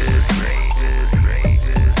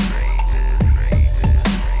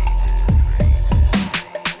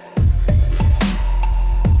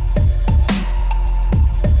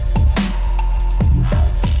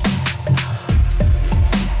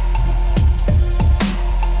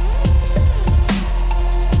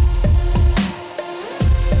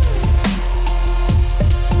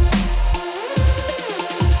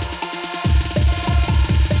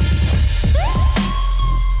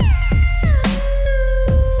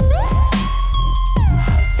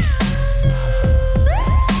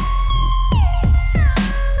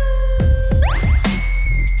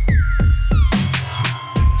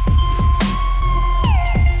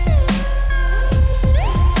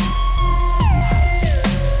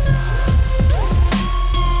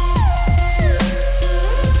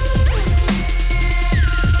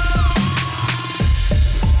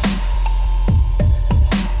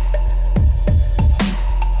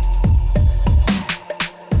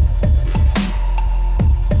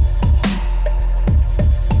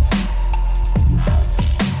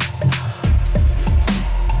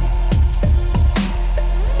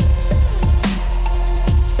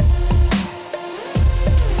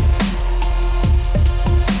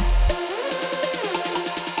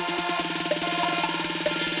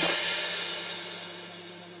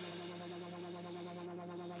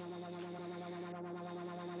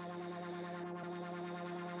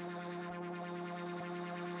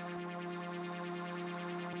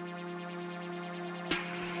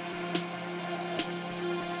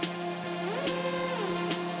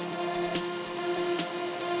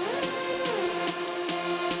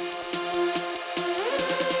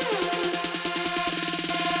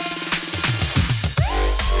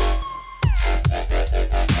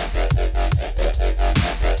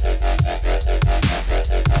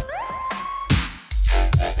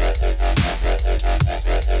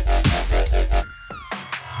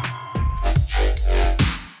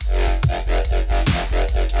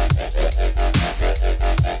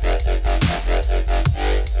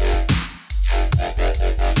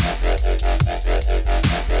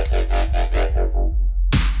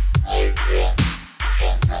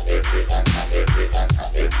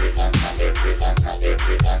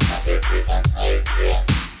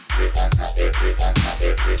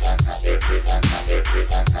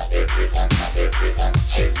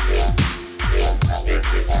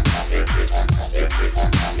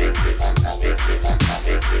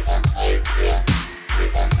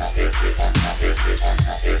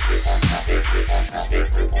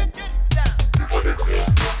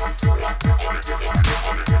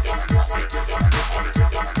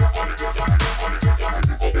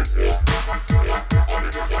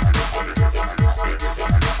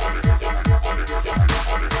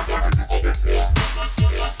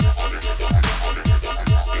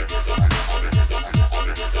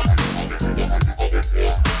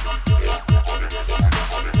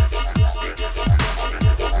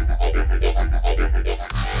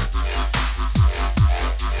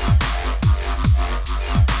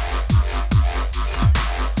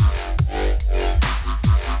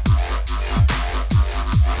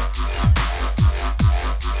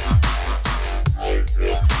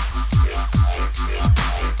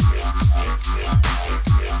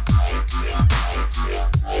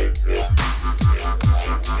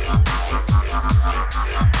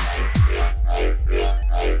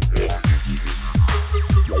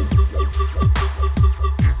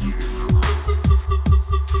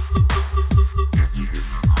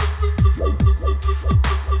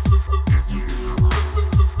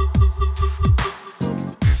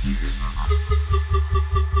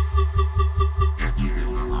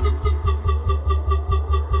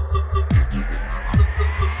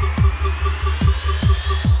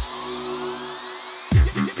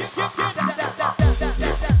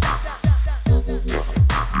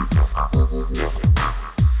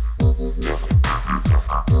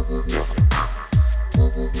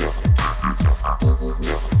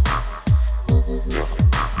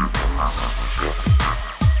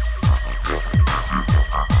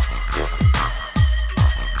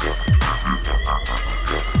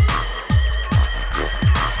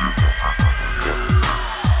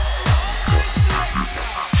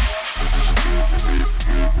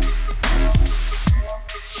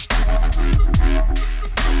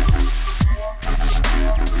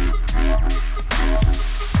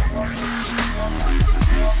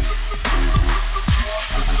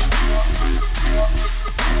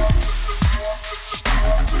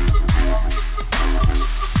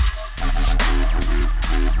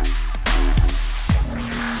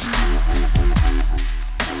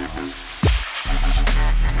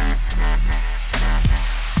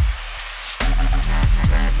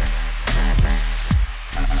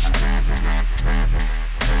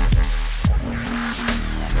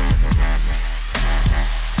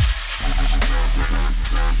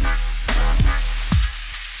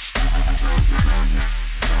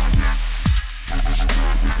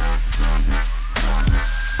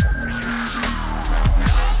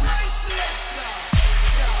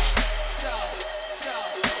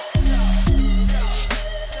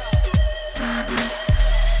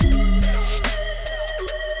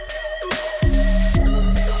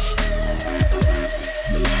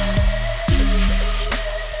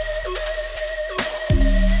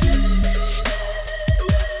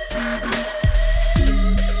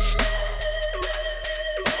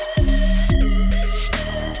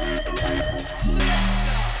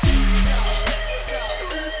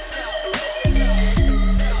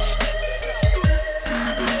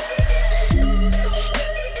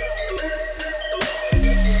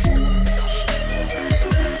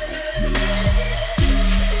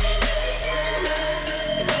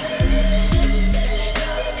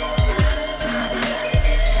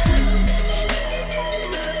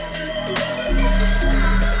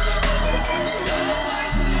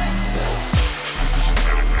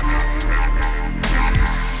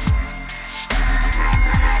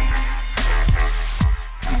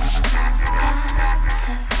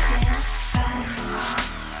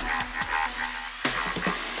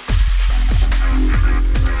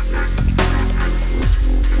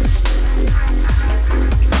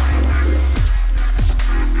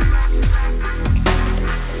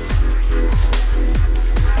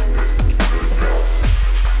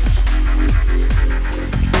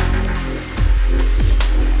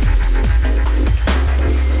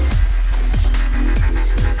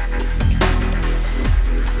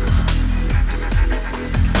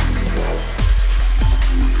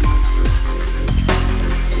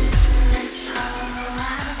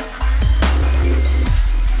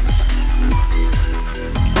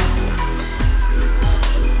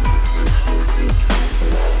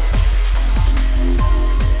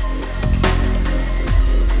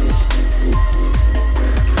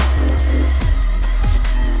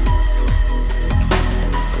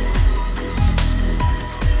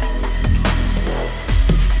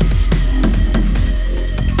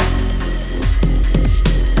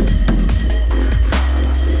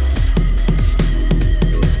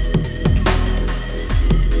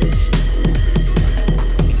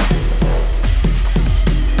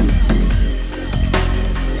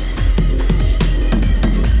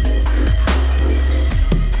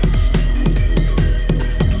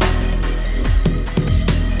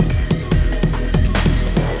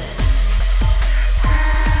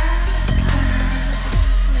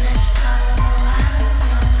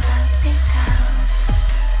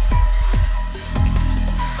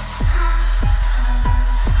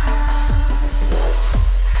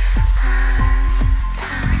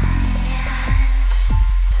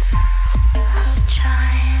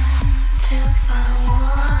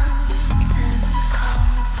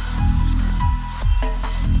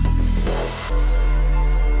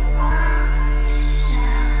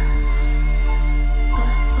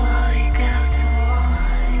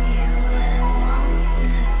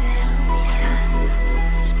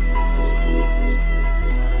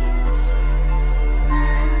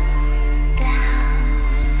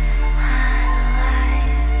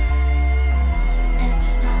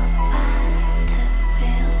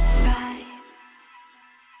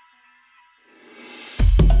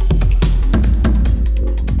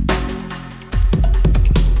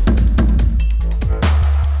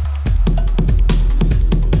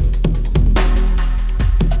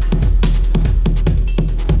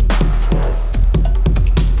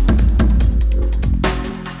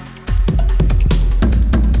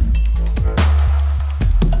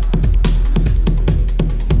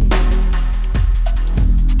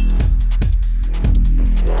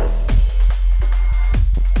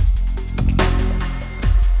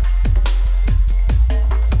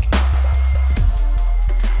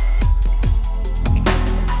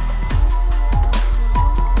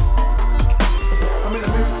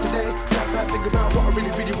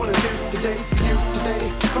 today, see you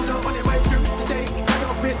today. I'm not on it, my screw today. I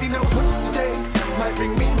don't really know who today. Might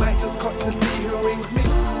bring me, might just catch and see who rings me.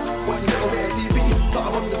 Watch a little bit of TV, but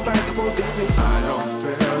I'm on the strike that won't leave me. I don't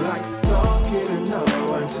feel like talking to no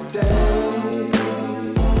one today.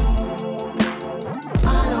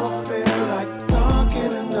 I don't feel like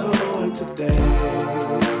talking to no one today.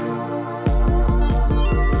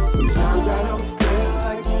 Sometimes I don't feel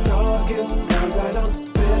like talking. Sometimes I don't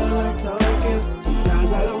feel like talking.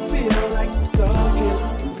 Sometimes I don't feel like talking.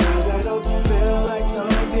 Sometimes I don't feel like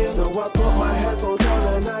talking. So I put my headphones on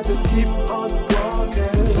and I just keep on walking.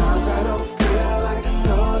 Sometimes I don't feel like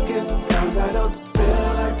talking. Sometimes I don't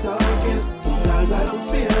feel like talking. Sometimes I don't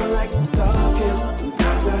feel like talking.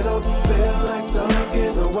 Sometimes I don't feel like talking.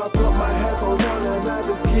 So I put my headphones on and I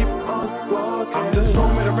just keep on walking. I'm just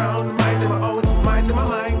roaming around, minding my own, minding my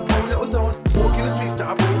mind, own little zone. Walking the streets that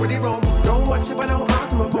I've already roamed. Don't watch if I don't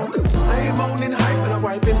answer my phone, cause I ain't moaning, hyping or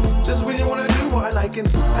griping. Just really wanna do what I liking.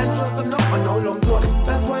 And trust I'm not on no long talk.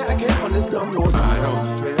 That's why I came on this long road. I don't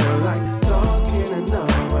feel like talking to no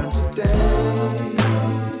one today.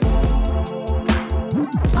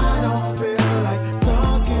 I don't feel like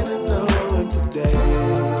talking to no one today.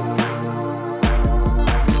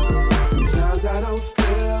 Sometimes I don't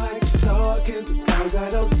feel like talking. Sometimes I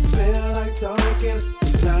don't feel like talking.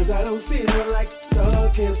 Sometimes I don't feel like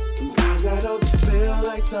talking. Sometimes I don't feel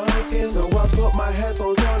like talking. So I put my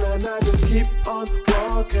headphones on and I just keep on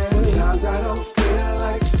walking. Sometimes I don't feel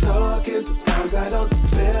like talking. Sometimes I don't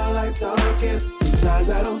feel like talking. Sometimes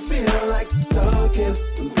I don't feel like talking.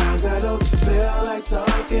 Sometimes I don't feel like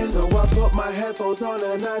talking. So I put my headphones on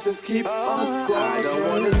and I just keep on walking. I don't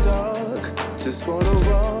wanna talk, just wanna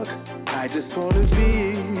walk. I just wanna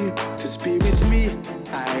just be with me.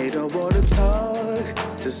 I don't wanna talk,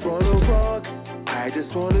 just wanna walk. I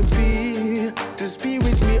just wanna just be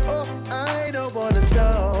with me. Oh, I don't wanna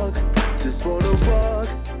talk, just wanna walk.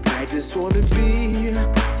 I just wanna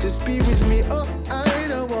just be with me. Oh, I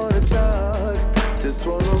don't wanna talk, just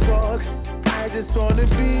wanna walk. I just wanna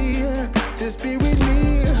just be with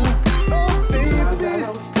me. Oh, baby. I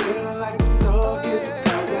don't feel like talking.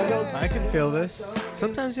 Sometimes I don't. I can feel this.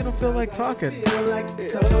 Sometimes you don't feel like talking.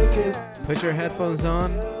 Put your headphones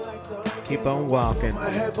on. Keep on walking. My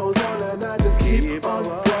headphones on and I just keep on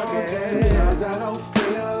walking. Sometimes I don't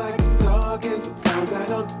feel like talking. Sometimes I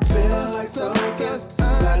don't feel like talking.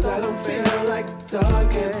 Sometimes I don't feel like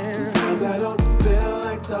talking. Sometimes I don't feel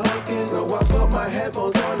like talking. So I put my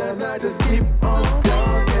headphones on and I just keep on walking.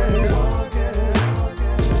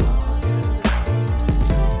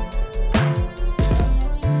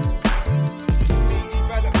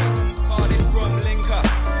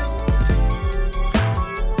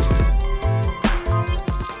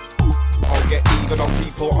 On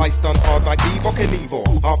people, I stun hard like Evo Knievel.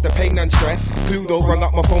 After pain and stress, Cluedo rung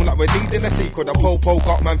up my phone like we're leading a sequel. The popo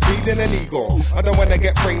got man feeding illegal. I don't wanna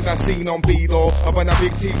get framed and seen on Beetle. I want a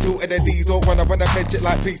big T2 in the diesel. Wanna pitch it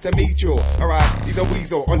like pleased to meet you. Alright, he's a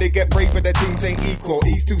weasel. Only get braver, the teams ain't equal.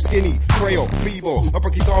 He's too skinny, frail, feeble. I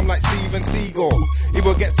break his arm like Steven Seagal. He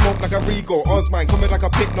will get smoked like a regal. Osman coming like a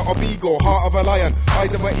pig, not a beagle. Heart of a lion,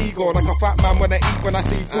 eyes of an eagle. Like a fat man when I eat, when I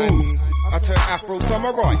see food. I turn Afro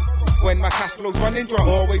samurai. When my cash flow's running dry,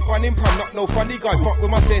 always running prime, not no funny guy. Fuck with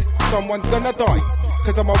my sis, someone's gonna die.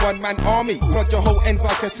 Cause I'm a one-man army, flood your whole ends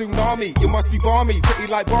like a tsunami. You must be balmy,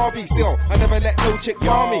 pretty like Barbie. Still, I never let no chick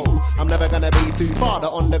bar me. I'm never gonna be too far, the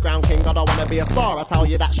underground king, I don't wanna be a star. I tell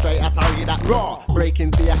you that straight, I tell you that raw. Break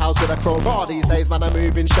into your house with a crowbar, these days man I'm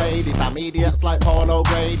moving shady fam. Idiots like Paulo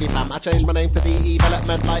Grady fam. I changed my name to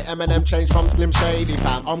D-E-Velopment like Eminem changed from Slim Shady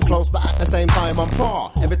fam. I'm close but at the same time I'm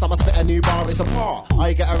far. Every time I spit a new bar it's a par.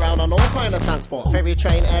 I get around on all kind of transport, ferry,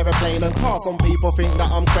 train, aeroplane and car. Some people think that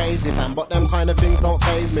I'm crazy fam, but them kind of things don't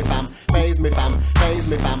faze me fam. Faze me fam, faze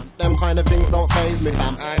me fam. Them kind of things don't faze me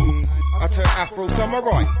fam. And I turn Afro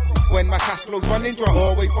samurai. When my cash flow's running dry,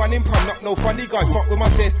 always running prime, not no funny guy. Fuck with my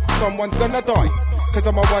sis, someone's gonna die. Cause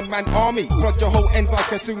I'm a one-man army, flood your whole ends like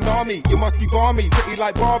a tsunami. You must be balmy, pretty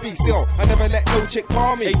like Barbie. Still, I never let no chick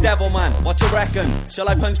bar me. Hey Devilman, what you reckon? Shall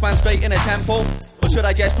I punch man straight in a temple? Or should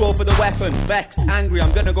I just draw for the weapon? Vexed, angry,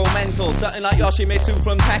 I'm gonna go mental. Something like Yoshimitsu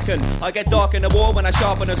from Tekken. I get dark in the war when I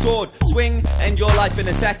sharpen a sword. Swing, end your life in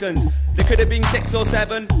a second. There could have been 6 or or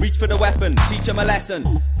 7, reach for the weapon, teach them a lesson.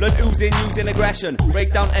 Blood oozing, using aggression.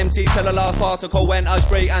 Break down empty till the last particle when I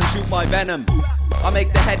spray and shoot my venom. I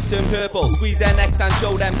make the heads turn purple, squeeze their necks and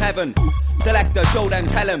show them heaven. Selector, show them,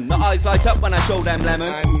 tell them. The eyes light up when I show them lemon.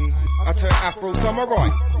 And I turn Afro samurai.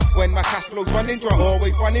 When my cash flow's running dry,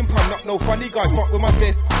 always running prime, not no funny guy. Fuck with my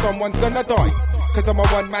sis, someone's gonna die. Cause I'm a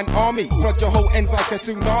one-man army, flood your whole ends like a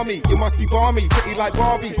tsunami. You must be balmy, pretty like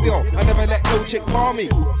Barbie. Still, I never let no chick palm me.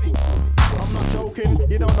 I'm not joking,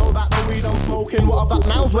 you don't know about the weed I'm smoking. What I've got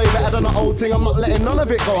now's way better than the old thing. I'm not letting none of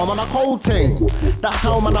it go, I'm on a cold thing. That's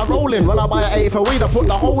how man I rollin'. When I buy an 8 for weed, I put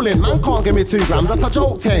the hole in. Man can't give me 2 grams, that's a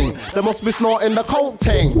joke thing. They must be snorting the coke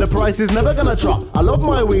thing. The price is never gonna drop. I love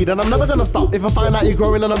my weed and I'm never gonna stop. If I find out you're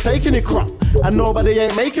growing and I'm taking it crop, and nobody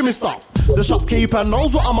ain't making me stop. The shopkeeper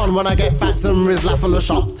knows what I'm on when I get facts and Riz laugh from the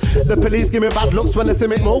shop. The police give me bad looks when they see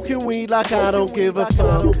me smoking weed like I don't give a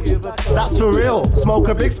fuck. That's for real. Smoke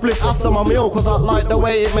a big split after my meal, cause I like the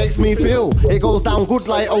way it makes me feel. It goes down good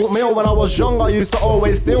like oatmeal. When I was young I used to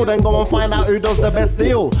always steal, then go and find out who does the best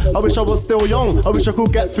deal. I wish I was still young, I wish I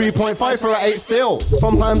could get 3.5 for an 8 still.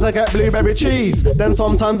 Sometimes I get blueberry cheese, then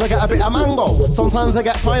sometimes I get a bit of mango. Sometimes I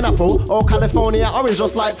get pineapple or California orange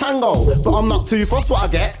just like tango. But I'm not too fussed what I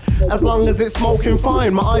get, as long as it's smoking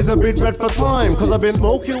fine. My eyes have been red for time, cause I've been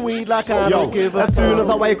smoking weed like I don't give a fuck. As soon as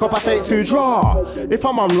I wake up I take 2 draw. If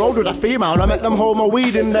I'm on road with a female I make them hold my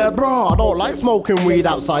weed in their bra. I don't like smoking weed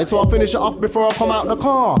outside, so I finish it off before I come out the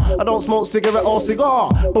car. I don't smoke cigarette or cigar,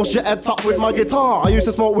 bust your head top with my guitar. I used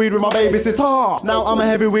to smoke weed with my babysitter. Now I'm a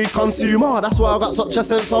heavy weed consumer, that's why I got such a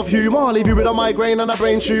sense of humour. Leave you with a migraine and a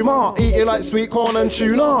brain tumour. Eat it like sweet corn and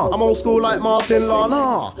tuna. I'm old school like Martin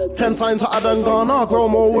Lana, 10 times hotter than Ghana. Grow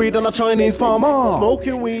more weed than a Chinese farmer.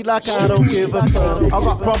 Smoking weed like I don't give a fuck. I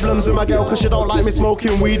got problems with my girl cause she don't like me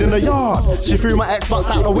smoking weed in the yard. She threw my Xbox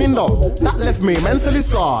out the window, that left me mentally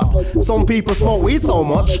scarred. Some people smoke weed so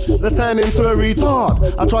much they turn into a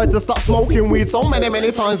retard. I tried to stop smoking weed so many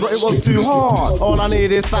times but it was too hard. All I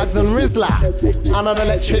need is fags and Rizla and an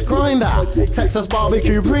electric grinder, Texas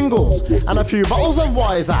barbecue Pringles and a few bottles of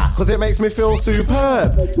Wiser, cause it makes me feel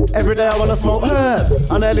superb. Every day I wanna smoke herb.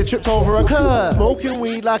 I nearly tripped over a curb. Smoking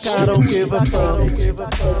weed like I don't give a fuck.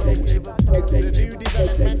 It's the new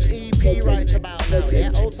Development EP right about now, yeah?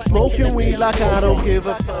 Smoking weed like I don't give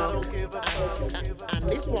a fuck. And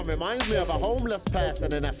this one reminds me of a homeless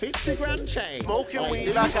person in a 50 grand chain. Smoking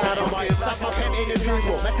weed like I don't give a fuck. Stuff my pen in his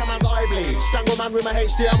Google, make a man's eye bleed. Strangle man with my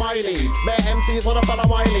HDMI lead. Bare MCs wanna follow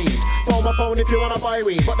my lead. Phone my phone if you wanna buy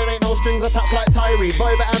weed, but there ain't no strings attached like Tyree.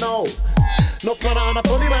 Boy better know, no fun on a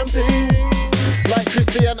funny man thing. Like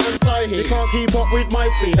Christian and Sahi, you can't keep up with my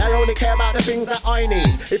speed. I only care about the things that I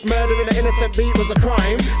need. If murdering an innocent beat was a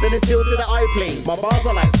crime, then it's still to the I plead. My bars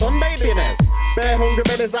are like Sunday dinners, bare hungry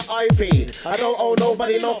bellies that I feed. I don't owe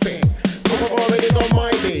nobody nothing, cause I've already done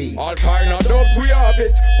my deed. All kind of dubs we have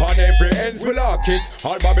it, on every ends we lock it.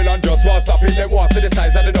 All Babylon just want stop it, they want to the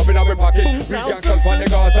size and the dub in our pocket. We can't stand for the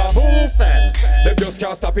Gaza, they just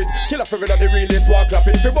can't stop it. Killa for the realest walk clap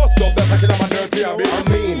it. If you bust up, that's like I'm a dirty habit. I'm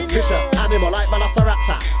mean, vicious, animal like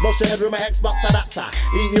Velociraptor. Bust your head with my Xbox adapter.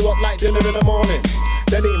 Eat you up like dinner in the morning,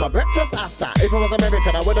 then eat my breakfast after. If I was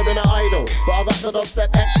American I would have been an idol, but I got the DubZaP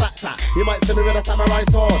X Factor. You might see me with a samurai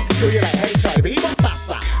sword, kill you like HIV but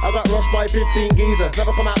faster. I got rushed by 15 geezers, never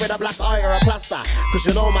come out with a black eye or a plaster. Cause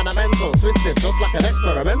you know man I'm mental, twisted just like an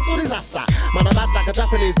experimental disaster. Man I'm bad like a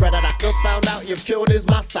Japanese brother that just found out you've killed his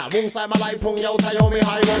master. Alongside my life pung yo Tayomi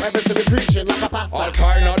high, won't ever see me preaching like a pastor. All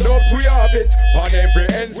kind of dubs we have it, on every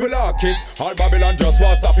ends we lock it. All Babylon just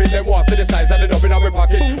want stop it, they want to the size and the dub in our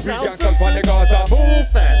pocket. We can't stand for the Gaza,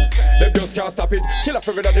 they just can't stop it. Killa for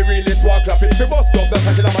the realest walk clap it. If you bust up, that's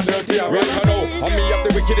like I'm a dirty habit. Right I know, and me have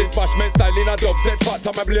the wickedest bashment style in a DubZaP fat.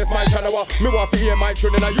 I'm a blaze my shallower. Me want to hear my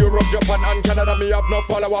tune in a Europe, Japan and Canada. Me have no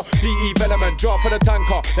follower. D-E-Velopment, draw for the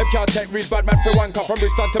tanker. Them can't take real bad man for wanker. From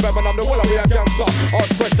Bristol to Birmingham, the whole of me a gangster. All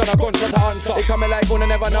question a gunshot to answer. It coming like gonna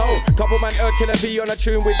never know. Couple man earth killer be on a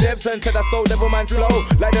tune with Dubz and said I stole Devilman flow.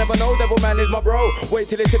 Like never know, Devilman is my bro. Wait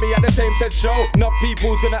till they see me at the same set show. Enough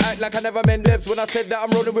people's gonna act like I never meant Dubz when I said that I'm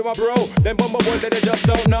rolling with my bro. Them bumble boys that they just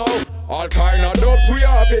don't know. All kind of dubs we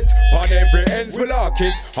have it, on every ends we lock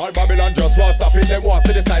it. All Babylon just want stop it, them want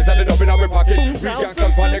to the size and the dub in our pocket. We can't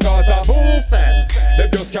stand for the Gaza,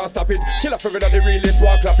 they just can't stop it. Killa for the realest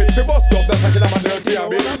walk clap it. If you bust up, that's like I'm a dirty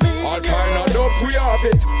habit. All kind of dubs we have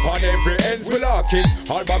it, on every ends we lock it.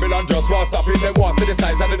 All Babylon just want stop it, them want to the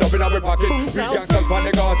size and the dub in our pocket. We can't stand for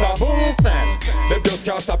the Gaza, they just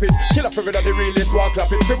can't stop it. Killa for the realest walk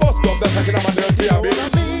clap it. If you bust up, that's like I'm a dirty habit.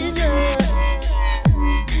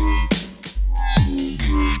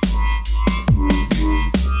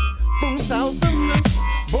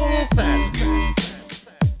 Boom,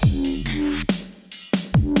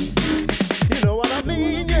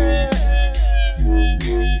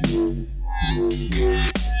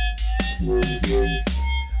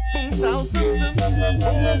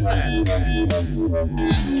 1,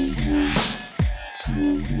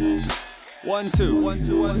 2,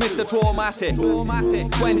 Mr. Traumatic,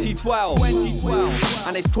 2012,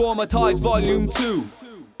 and it's Traumatized Volume 2.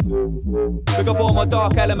 Big up all my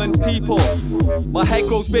dark elements people. My head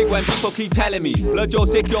grows big when people keep telling me blood, you're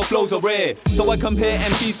sick, your flows are rare. So I compare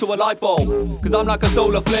MCs to a light bulb, cause I'm like a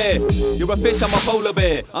solar flare. You're a fish, I'm a polar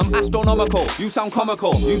bear. I'm astronomical, you sound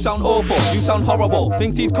comical. You sound awful, you sound horrible.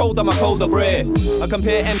 Thinks he's cold, I'm a colder bear. I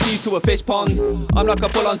compare MCs to a fish pond, I'm like a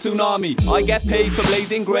full-on tsunami. I get paid for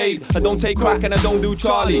blazing grade. I don't take crack and I don't do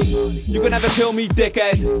Charlie. You can never kill me,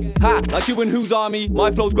 dickhead. Ha, like you in whose army? My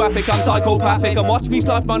flow's graphic, I'm psychopathic. And watch me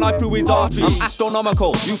slice my knife through his arteries. I'm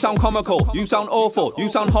astronomical, you sound comical. You sound awful, you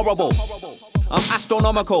sound horrible. I'm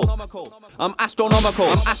astronomical, I'm astronomical,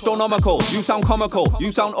 I'm astronomical. You sound comical,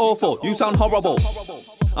 you sound awful, you sound horrible.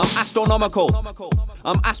 I'm astronomical,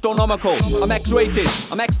 I'm astronomical. I'm X-rated,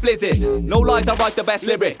 I'm explicit. No lies, I write the best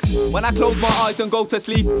lyrics. When I close my eyes and go to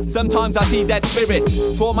sleep, sometimes I see dead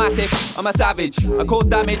spirits. Traumatic, I'm a savage. I cause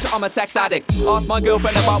damage, I'm a sex addict. Ask my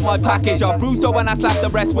girlfriend about my package. I bruised her when I slapped the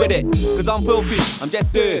rest with it. Cause I'm filthy, I'm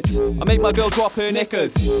just dirt. I make my girl drop her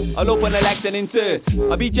knickers. I'll open her legs and insert.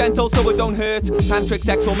 I be gentle so it don't hurt. Tantric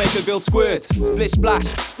sex will make a girl squirt. Splish splash,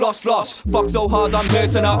 splosh splosh. Fuck so hard I'm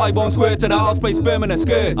hurting her. I won't squirt in her, I'll spray sperm in her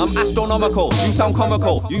skirt. I'm astronomical, you sound comical.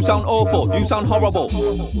 You sound awful, you sound horrible.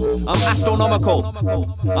 I'm astronomical,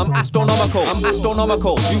 I'm astronomical, I'm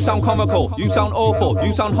astronomical. You sound comical, you sound awful,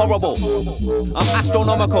 you sound horrible. I'm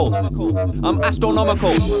astronomical, I'm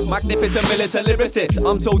astronomical. Magnificent militant lyricist.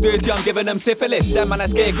 I'm so dirty, I'm giving them syphilis. Them man are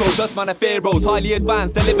scarecrows, us man are pharaohs. Highly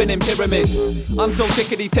advanced, they're living in pyramids. I'm so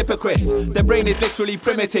sick of these hypocrites. Their brain is literally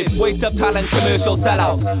primitive. Waste of talent, commercial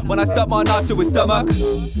sellout. When I stuck my knife to his stomach,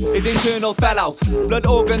 his internals fell out. Blood,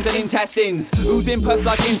 organs and intestines oozing pus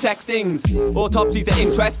like insect stings. Autopsies are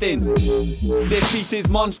interesting. This beat is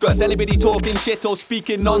monstrous. Anybody talking shit or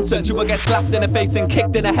speaking nonsense, you will get slapped in the face and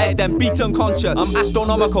kicked in the head and beat unconscious. I'm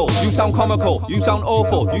astronomical, you sound comical. You sound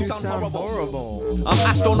awful, you sound horrible. I'm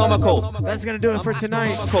astronomical. That's gonna do it for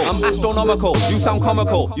tonight. I'm astronomical, you sound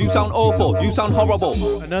comical. You sound awful, you sound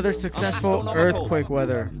horrible. Another successful earthquake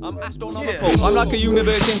weather. I'm astronomical. I'm like a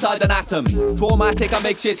universe inside an atom. Traumatic, I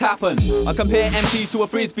make shit happen. I compare MCs to a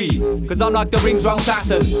frisbee, cause I'm like the rings round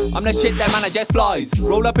Saturn. I'm the shit that man, I just flies.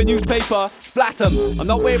 Roll up a newspaper, splat 'em. I'm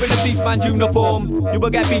not wearing a beastman's uniform. You will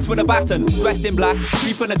get beat with a baton. Dressed in black,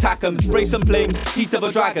 creep and attack 'em. Spray some flames, heat of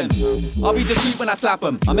a dragon. I'll be discreet when I slap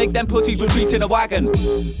 'em. I make them pussies retreat in a wagon.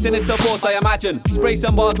 Sinister thoughts I imagine. Spray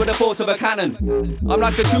some bars with the force of a cannon. I'm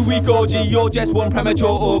like a 2-week orgy, you're just one premature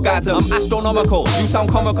orgasm. I'm astronomical, you sound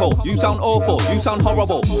comical. You sound awful, you sound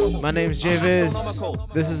horrible. My name's JVIZ.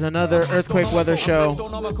 This is another earthquake weather show.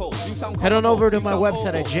 Head on over to my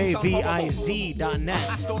website at jviz.net.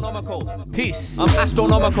 Peace. I'm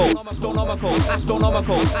astronomical, astronomical,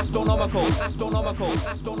 astronomical, astronomical, astronomical,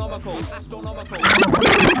 astronomical, astronomical.